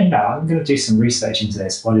think, I'm going to do some research into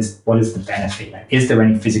this. What is the benefit? Like, is there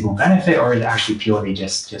any physical benefit, or is it actually purely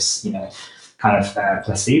just kind of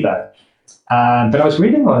placebo? But I was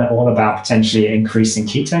reading all about potentially increasing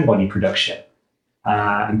ketone body production,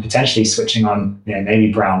 and potentially switching on,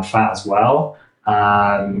 maybe brown fat as well,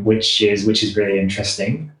 which is really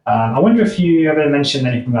interesting. I wonder if you ever mentioned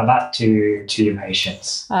anything about that to your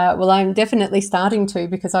patients. Well, I'm definitely starting to,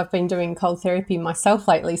 because I've been doing cold therapy myself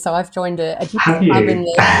lately. So I've joined a Have dipping club in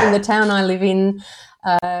you? the town I live in.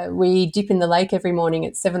 We dip in the lake every morning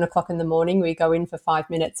at 7 o'clock in the morning. We go in for 5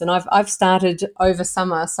 minutes, and I've started over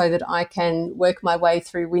summer so that I can work my way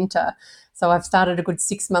through winter. So I've started a good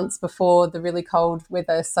 6 months before the really cold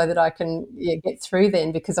weather, so that I can, yeah, get through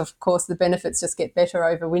then, because of course the benefits just get better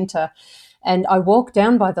over winter. And I walk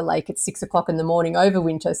down by the lake at 6 o'clock in the morning over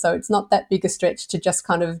winter. So it's not that big a stretch to just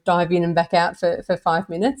kind of dive in and back out for 5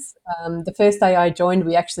 minutes. The first day I joined,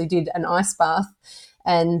 we actually did an ice bath.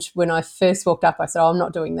 And when I first walked up, I said, "Oh, I'm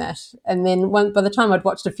not doing that." And then by the time I'd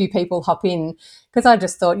watched a few people hop in, because I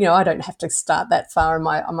just thought, I don't have to start that far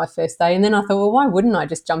on my first day. And then I thought, well, why wouldn't I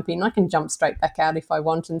just jump in? I can jump straight back out if I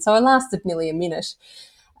want. And so I lasted nearly a minute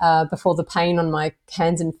before the pain on my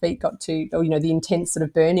hands and feet got to, or, the intense sort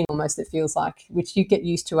of burning almost, it feels like, which you get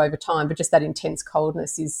used to over time. But just that intense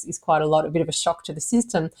coldness is quite a bit of a shock to the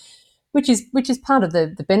system, which is part of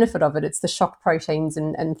the benefit of it. It's the shock proteins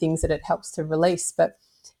and things that it helps to release. But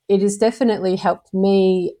it has definitely helped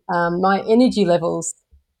me. My energy levels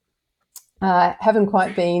haven't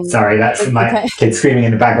quite been Sorry, that's my okay. kid screaming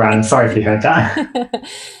in the background. I'm sorry if you heard that.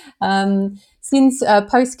 Since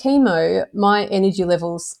post chemo, my energy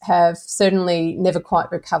levels have certainly never quite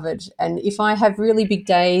recovered. And if I have really big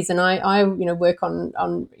days, and I work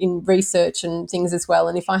on in research and things as well,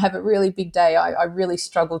 and if I have a really big day, I really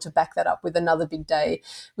struggle to back that up with another big day,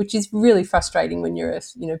 which is really frustrating when you're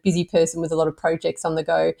a busy person with a lot of projects on the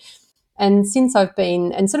go. And since I've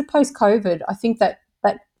been, and sort of post COVID, I think that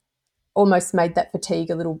almost made that fatigue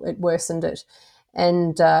a little, it worsened it.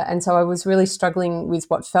 And so I was really struggling with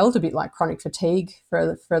what felt a bit like chronic fatigue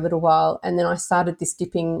for a little while. And then I started this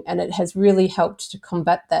dipping, and it has really helped to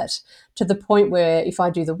combat that, to the point where if I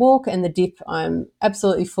do the walk and the dip, I'm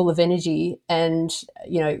absolutely full of energy. And,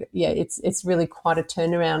 yeah, it's really quite a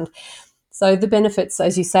turnaround. So the benefits,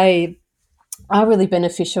 as you say, are really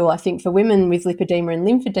beneficial, I think, for women with lipedema and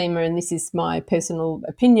lymphedema, and this is my personal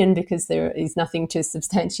opinion because there is nothing to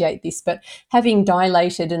substantiate this, but having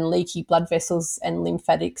dilated and leaky blood vessels and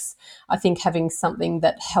lymphatics, I think having something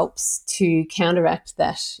that helps to counteract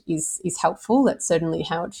that is helpful. That's certainly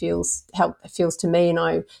how it feels to me, and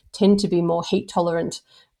I tend to be more heat tolerant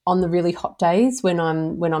on the really hot days when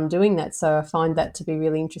I'm doing that. So I find that to be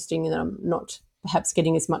really interesting, and I'm not perhaps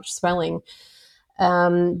getting as much swelling.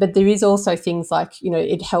 But there is also things like,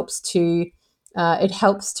 it helps to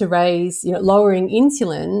raise, lowering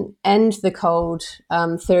insulin, and the cold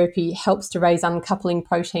therapy helps to raise uncoupling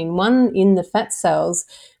protein 1 in the fat cells,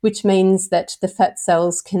 which means that the fat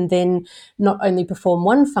cells can then not only perform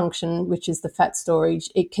one function, which is the fat storage,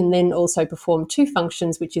 it can then also perform 2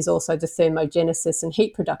 functions, which is also the thermogenesis and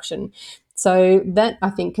heat production. So that, I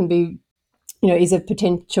think, can be, is a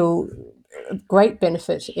potential great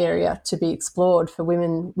benefit area to be explored for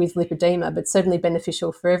women with lipedema, but certainly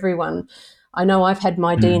beneficial for everyone. I know I've had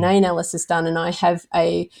my DNA analysis done, and I have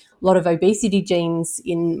a lot of obesity genes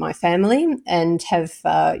in my family, and have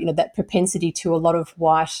that propensity to a lot of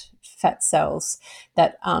white fat cells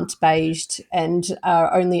that aren't beiged and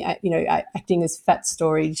are only acting as fat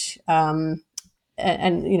storage, and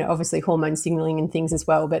obviously hormone signaling and things as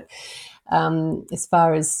well. But as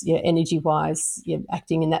far as energy-wise,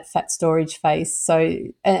 acting in that fat storage phase. So,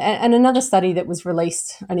 and another study that was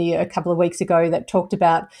released only a couple of weeks ago that talked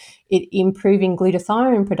about it improving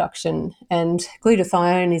glutathione production. And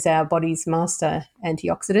glutathione is our body's master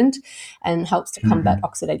antioxidant and helps to combat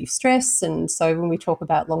oxidative stress. And so when we talk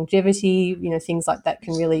about longevity, things like that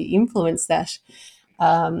can really influence that.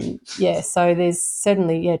 So there's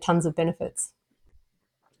certainly, tons of benefits.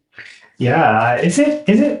 Yeah, is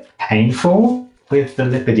it painful with the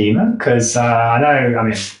lipedema? Because I know, I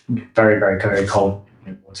mean, very very very cold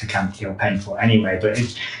water can feel painful anyway. But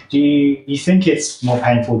do you think it's more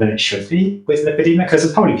painful than it should be with lipedema? Because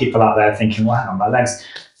there's probably people out there thinking, "Wow, my legs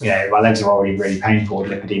are already really painful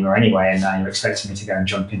with lipedema anyway, and now you're expecting me to go and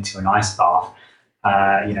jump into an ice bath."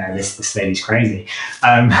 This lady's crazy.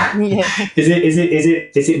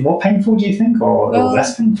 Is it more painful, do you think, or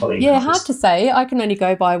less painful? Yeah, hard to say. I can only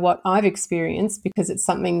go by what I've experienced because it's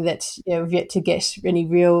something that we've yet to get any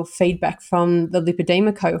real feedback from the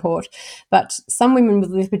lipedema cohort. But some women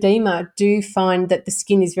with lipedema do find that the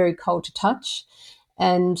skin is very cold to touch,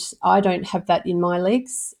 and I don't have that in my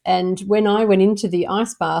legs. And when I went into the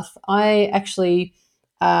ice bath, I actually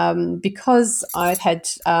because I've had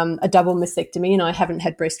a double mastectomy and I haven't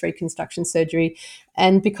had breast reconstruction surgery,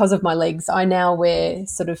 and because of my legs, I now wear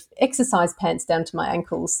sort of exercise pants down to my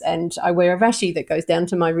ankles, and I wear a rashie that goes down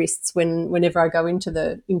to my wrists whenever I go into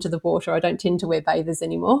the water. I don't tend to wear bathers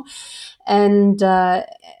anymore, and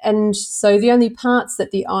so the only parts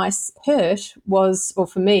that the ice hurt was, or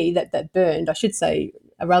for me, that burned, I should say,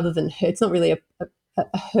 rather than hurt. It's not really a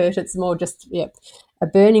hurt. It's more just a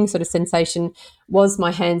burning sort of sensation, was my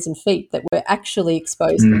hands and feet that were actually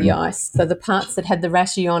exposed to the ice. So the parts that had the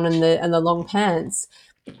rashie on and the long pants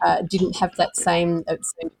didn't have that same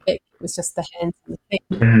effect. It was just the hands and the feet.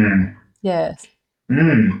 Yeah.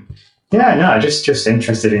 Yeah, no, just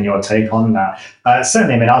interested in your take on that.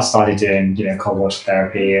 Certainly, I mean, I started doing cold water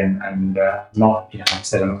therapy, and not like I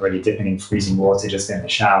said, I'm not really dipping in freezing water just in the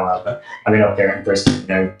shower. But I mean, up here in Bristol,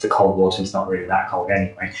 the cold water is not really that cold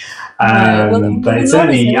anyway. But it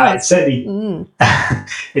certainly,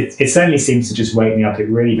 it certainly seems to just wake me up. It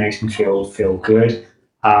really makes me feel good.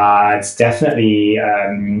 It's definitely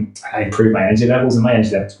improved my energy levels, and my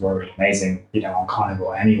energy levels were really amazing, on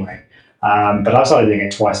carnivore anyway. But I started doing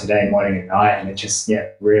it twice a day, morning and night, and it just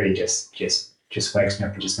really just wakes me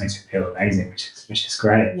up and just makes me feel amazing, which is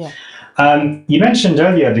great. Yeah. You mentioned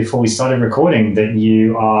earlier before we started recording that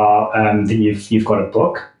you are that you've got a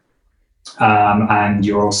book, and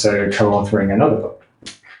you're also co-authoring another book.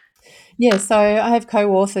 Yeah, so I have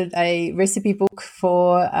co-authored a recipe book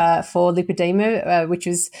for lipedema, which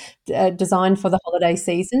was designed for the holiday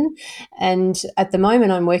season. And at the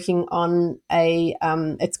moment, I'm working on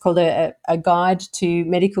it's called a guide to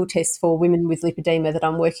medical tests for women with lipedema that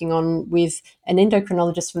I'm working on with an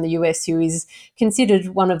endocrinologist from the US who is considered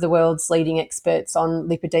one of the world's leading experts on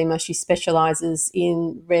lipedema. She specialises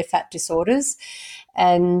in rare fat disorders.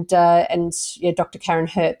 And Dr. Karen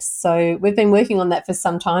Herbst. So we've been working on that for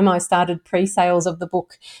some time. I started pre-sales of the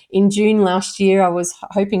book in June last year. I was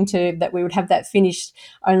hoping that we would have that finished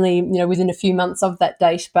only within a few months of that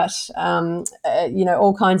date, but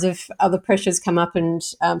all kinds of other pressures come up, and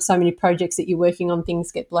so many projects that you're working on,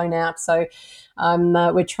 things get blown out. So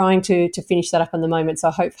we're trying to finish that up in the moment.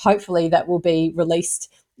 So hopefully that will be released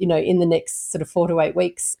in the next sort of 4 to 8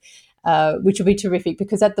 weeks. which will be terrific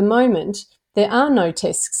because at the moment there are no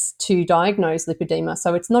tests to diagnose lipedema.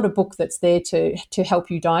 So it's not a book that's there to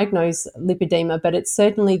help you diagnose lipedema, but it's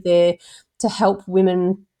certainly there to help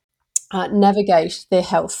women navigate their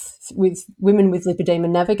health, with women with lipedema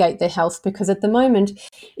navigate their health, because at the moment,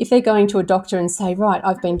 if they're going to a doctor and say, right,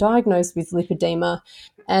 I've been diagnosed with lipedema,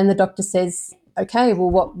 and the doctor says, okay, well,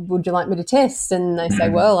 what would you like me to test? And they say,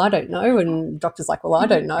 well, I don't know. And the doctor's like, well, I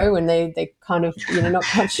don't know. And they're kind of, not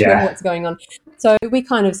quite sure what's going on. So we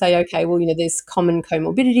kind of say, okay, well, there's common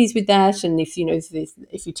comorbidities with that. And if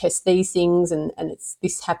you test these things and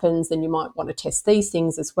this happens, then you might want to test these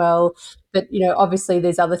things as well. But, obviously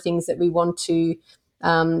there's other things that we want to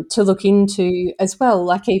look into as well,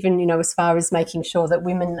 like even, as far as making sure that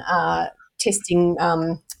women are testing,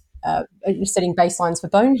 setting baselines for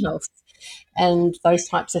bone health and those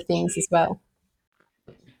types of things as well.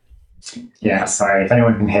 Yeah, sorry if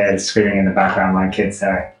anyone can hear screaming in the background. My kids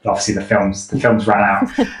are obviously the films ran out.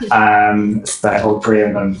 So all three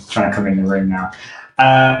of them trying to come in the room now.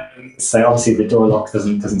 So obviously the door lock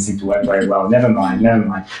doesn't seem to work very well. Never mind.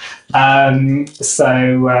 It's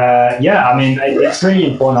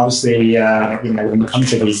really important. Obviously, when it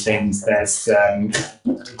comes to these things, there's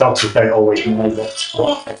doctors don't always know what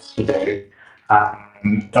to do.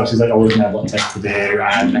 Doctors don't always know what tests to do,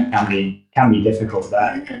 and it can be difficult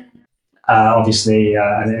there. Obviously,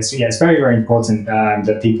 and it's very, very important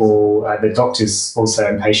that people, the doctors also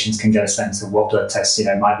and patients can get a sense of what blood tests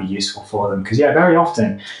might be useful for them, because very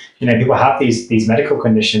often people have these medical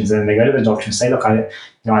conditions and they go to the doctor and say, look, I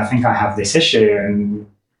think I have this issue, and the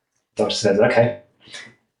doctor says, okay,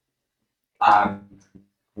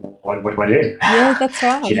 what do I do? Yeah, that's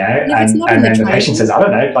right. And then the patient says, I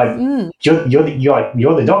don't know,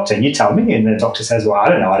 you're the doctor, you tell me. And the doctor says, well, I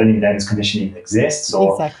don't know, I don't even know this condition even exists,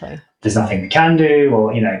 or exactly. There's nothing we can do,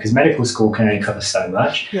 or because medical school can only cover so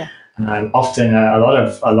much. Yeah. Often a lot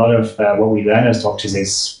of what we learn as doctors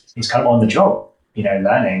is kind of on the job,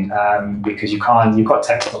 learning, because you've got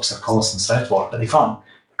textbooks, of course, and so forth, but they can't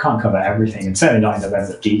cover everything, and certainly not in the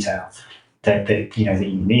level of detail that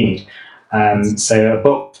you need. So a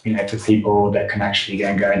book, for people that can actually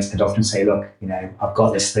go into the doctor and say, look, I've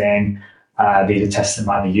got this thing. These are tests that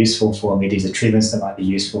might be useful for me. These are treatments that might be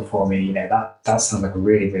useful for me. That sounds like a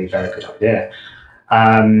really, really very good idea.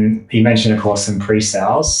 You mentioned, of course, some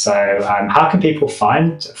pre-sales. So how can people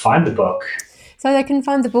find the book? So they can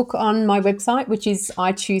find the book on my website, which is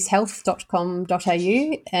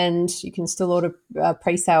ichoosehealth.com.au, and you can still order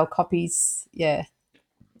pre-sale copies,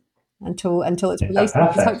 until it's released,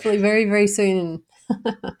 which is hopefully very, very soon.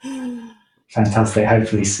 Fantastic.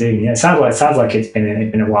 Hopefully soon. Yeah, it sounds like it's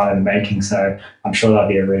been a while in the making. So I'm sure that'll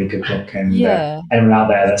be a really good book. And anyone out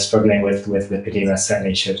there that's struggling with lipedema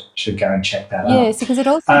certainly should go and check that out. Yes, because it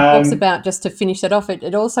also talks about, just to finish that off,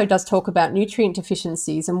 it also does talk about nutrient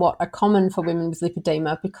deficiencies and what are common for women with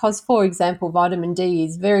lipedema. Because, for example, vitamin D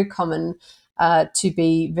is very common to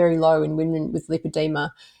be very low in women with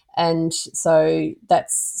lipedema. And so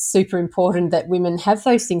that's super important that women have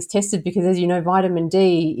those things tested, because, as you know, vitamin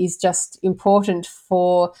D is just important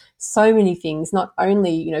for so many things, not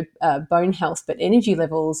only, bone health, but energy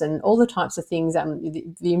levels and all the types of things,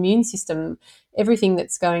 the immune system, everything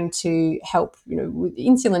that's going to help, with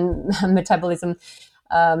insulin metabolism.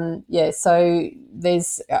 So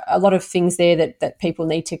there's a lot of things there that people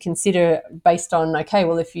need to consider based on, okay,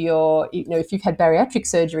 well, if you've had bariatric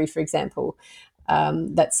surgery, for example,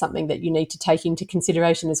 that's something that you need to take into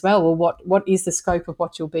consideration as well. Well, what is the scope of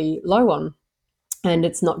what you'll be low on? And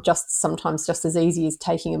it's not sometimes just as easy as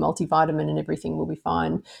taking a multivitamin and everything will be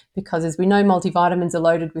fine, because, as we know, multivitamins are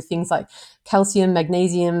loaded with things like calcium,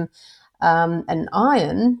 magnesium, and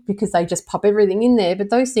iron, because they just pop everything in there. But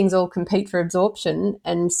those things all compete for absorption,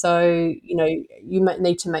 and so you might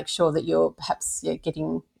need to make sure that you're perhaps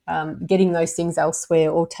getting those things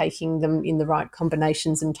elsewhere, or taking them in the right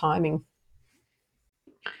combinations and timing.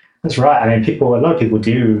 That's right. I mean, a lot of people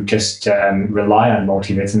do just rely on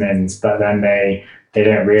multivitamins, but then they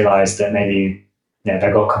don't realize that maybe they've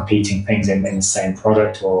got competing things in the same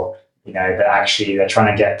product, or that actually they're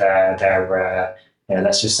trying to get their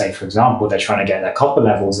let's just say, for example, they're trying to get their copper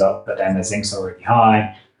levels up, but then their zinc's already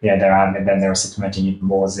high. And then they're supplementing even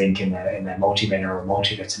more zinc in their multivitamin or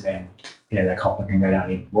multivitamin. Their copper can go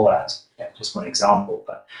down even more. That's just one example,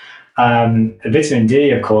 but. Vitamin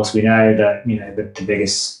D, of course, we know that the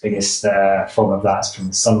biggest form of that is from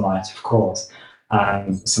the sunlight, of course.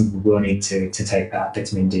 Some people will need to take that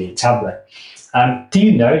vitamin D tablet. Do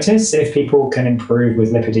you notice if people can improve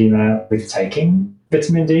with lipedema with taking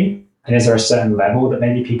vitamin D? And is there a certain level that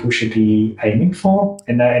maybe people should be aiming for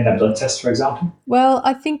in their blood test, for example? Well,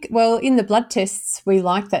 I think, well, in the blood tests, we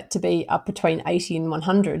like that to be up between 80 and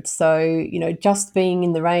 100. So, just being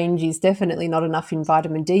in the range is definitely not enough in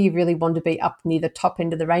vitamin D. You really want to be up near the top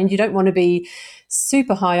end of the range. You don't want to be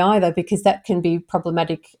super high either, because that can be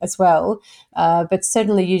problematic as well. But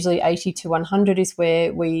certainly, usually 80 to 100 is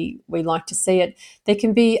where we like to see it. There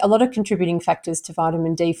can be a lot of contributing factors to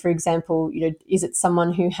vitamin D. For example, is it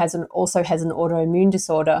someone who also has an autoimmune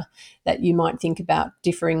disorder that you might think about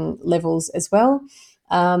differing levels as well?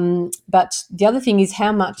 But the other thing is,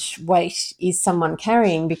 how much weight is someone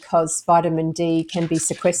carrying, because vitamin D can be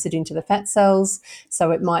sequestered into the fat cells.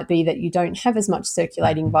 So it might be that you don't have as much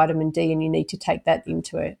circulating vitamin D, and you need to take that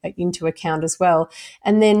into account as well.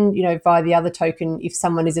 And then, by the other token, if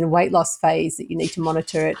someone is in a weight loss phase, that you need to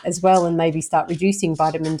monitor it as well, and maybe start reducing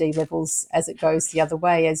vitamin D levels as it goes the other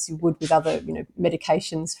way, as you would with other,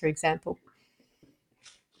 medications, for example.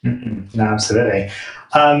 No, absolutely.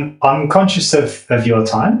 I'm conscious of your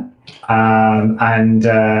time, and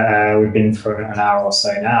we've been for an hour or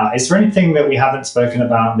so now. Is there anything that we haven't spoken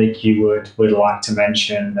about that you would like to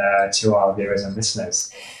mention to our viewers and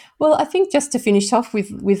listeners? Well, I think just to finish off with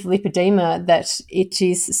lipedema, that it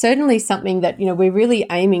is certainly something that, we're really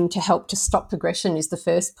aiming to help to stop progression is the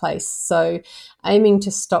first place. So aiming to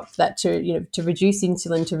stop that, to reduce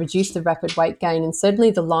insulin, to reduce the rapid weight gain, and certainly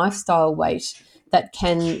the lifestyle weight that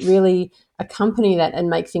can really accompany that and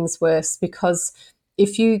make things worse. Because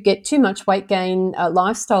if you get too much weight gain,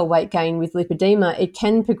 lifestyle weight gain with lipedema, it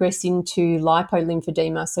can progress into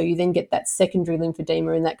lipolymphedema. So you then get that secondary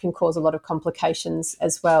lymphedema, and that can cause a lot of complications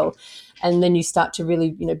as well. And then you start to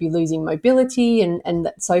really, be losing mobility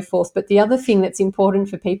and so forth. But the other thing that's important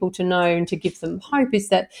for people to know and to give them hope is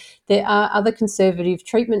that there are other conservative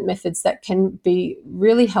treatment methods that can be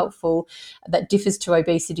really helpful, that differs to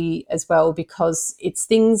obesity as well, because it's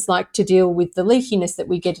things like to deal with the leakiness that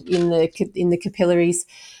we get in the capillaries.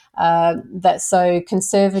 That so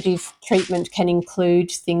conservative treatment can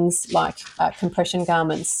include things like compression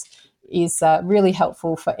garments, is really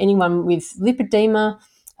helpful for anyone with lipedema,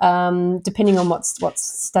 depending on what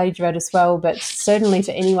stage you're at as well. But certainly for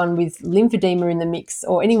anyone with lymphedema in the mix,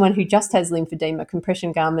 or anyone who just has lymphedema,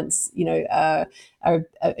 compression garments, are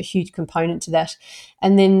a huge component to that.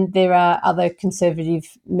 And then there are other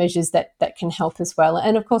conservative measures that can help as well.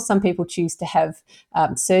 And of course, some people choose to have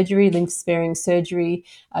surgery, lymph-sparing surgery.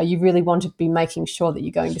 You really want to be making sure that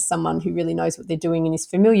you're going to someone who really knows what they're doing and is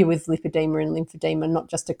familiar with lipedema and lymphedema, not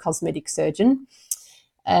just a cosmetic surgeon.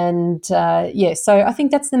 And so I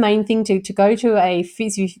think that's the main thing, to go to a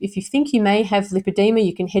physio. If you think you may have lipedema,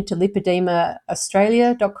 you can head to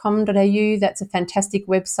lipedemaaustralia.com.au. That's a fantastic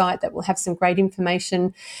website that will have some great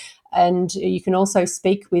information. And you can also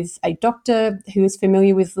speak with a doctor who is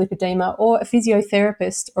familiar with lipedema, or a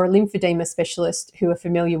physiotherapist or a lymphedema specialist who are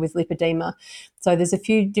familiar with lipedema. So there's a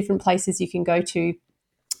few different places you can go to.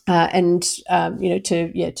 To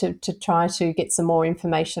try to get some more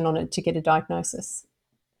information on it to get a diagnosis.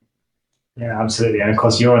 Yeah, absolutely. And of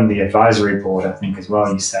course, you're on the advisory board, I think, as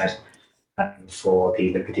well, you said, for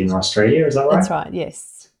the Lipoedema Australia. Is that right? That's right,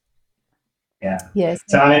 yes. Yeah. Yes.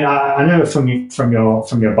 So, I mean, I know from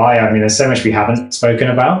your bio, I mean, there's so much we haven't spoken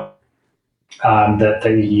about, that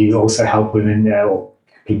you also help women, or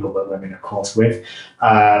people that women, of course, with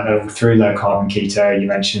through low carb and keto. You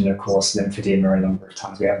mentioned, of course, lymphedema a number of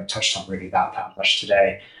times. We haven't touched on really that much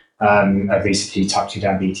today. Obesity, type 2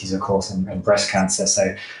 diabetes, of course, and breast cancer.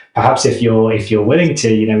 So perhaps if you're willing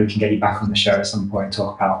to, we can get you back on the show at some point and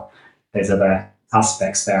talk about those other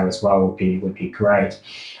aspects there as well. Would be great.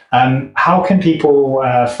 How can people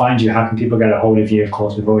find you? How can people get a hold of you? Of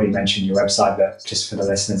course, we've already mentioned your website, but just for the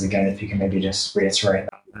listeners again, if you can maybe just reiterate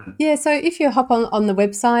that. Yeah, so if you hop on the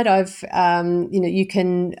website, you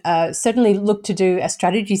can certainly look to do a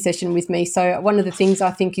strategy session with me. So one of the things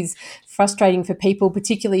I think is frustrating for people,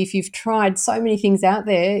 particularly if you've tried so many things out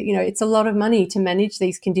there, it's a lot of money to manage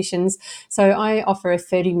these conditions. So I offer a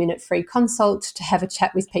 30-minute free consult to have a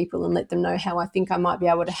chat with people and let them know how I think I might be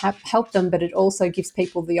able to help them. But it also gives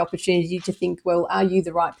people the opportunity to think, well, are you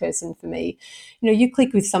the right person for me? You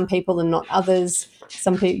click with some people and not others.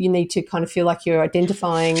 Some people, you need to kind of feel like you're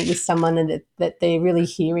identifying with someone and that they're really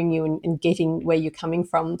hearing you and getting where you're coming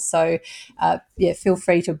from. So, feel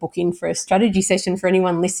free to book in for a strategy session for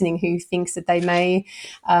anyone listening who thinks that they may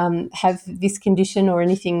have this condition or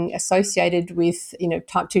anything associated with,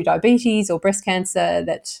 type 2 diabetes or breast cancer.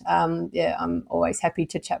 That, I'm always happy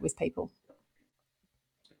to chat with people.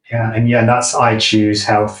 Yeah, and that's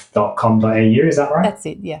ichoosehealth.com.au, is that right? That's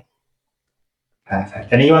it, yeah.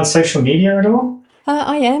 Perfect. And are you on social media at all?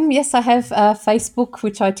 I am. Yes, I have Facebook,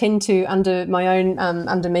 which I tend to under my own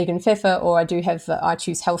under Megan Pfeffer, or I do have I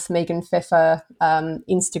choose Health Megan Pfeffer,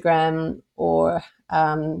 Instagram, or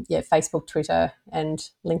Facebook, Twitter, and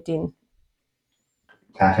LinkedIn.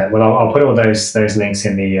 Perfect. Well, I'll put all those links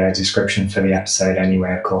in the description for the episode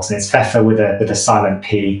anyway, of course. And it's Pfeffer with a silent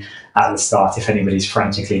P at the start. If anybody's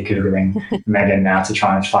frantically googling Megan now to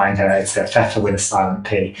try and find her, it's a Pfeffer with a silent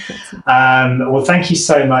P. Well, thank you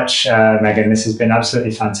so much, Megan. This has been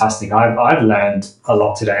absolutely fantastic. I've learned a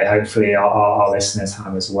lot today. Hopefully, our listeners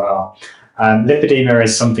have as well. Lipedema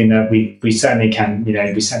is something that we certainly can,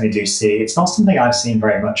 we certainly do see. It's not something I've seen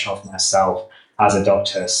very much of myself as a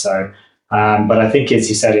doctor. So. But I think, as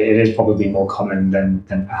you said, it is probably more common than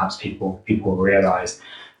perhaps people realize.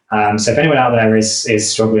 So if anyone out there is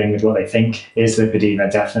struggling with what they think is lipedema,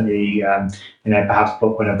 definitely perhaps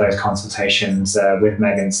book one of those consultations with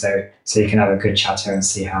Megan, so you can have a good chat to her and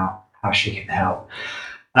see how she can help.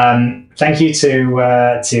 Thank you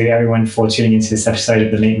to everyone for tuning into this episode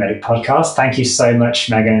of the Meat Medic podcast. Thank you so much,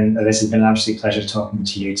 Megan. This has been an absolute pleasure talking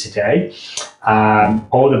to you today.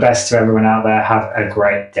 All the best to everyone out there. Have a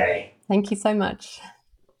great day. Thank you so much.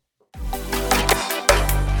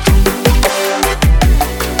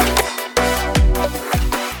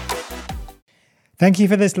 Thank you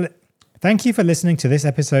for listening to this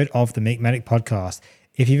episode of the Meat Medic podcast.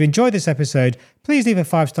 If you've enjoyed this episode, please leave a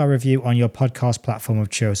 5-star review on your podcast platform of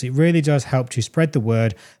choice. It really does help to spread the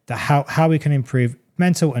word that how we can improve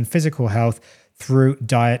mental and physical health through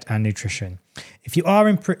diet and nutrition. If you are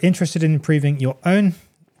interested in improving your own...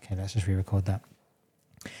 Okay, let's just re-record that.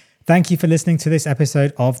 Thank you for listening to this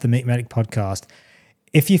episode of the Meat Medic podcast.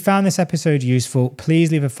 If you found this episode useful,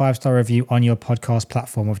 please leave a 5-star review on your podcast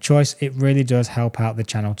platform of choice. It really does help out the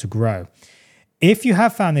channel to grow. If you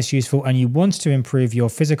have found this useful and you want to improve your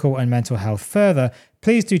physical and mental health further,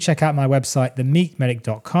 please do check out my website,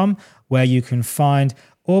 themeatmedic.com, where you can find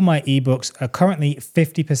all my ebooks are currently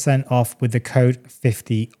 50% off with the code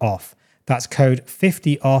 50OFF. That's code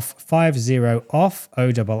 50OFF, 50OFF,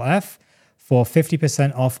 OFF, for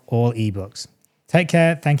 50% off all ebooks. Take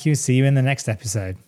care. Thank you. See you in the next episode.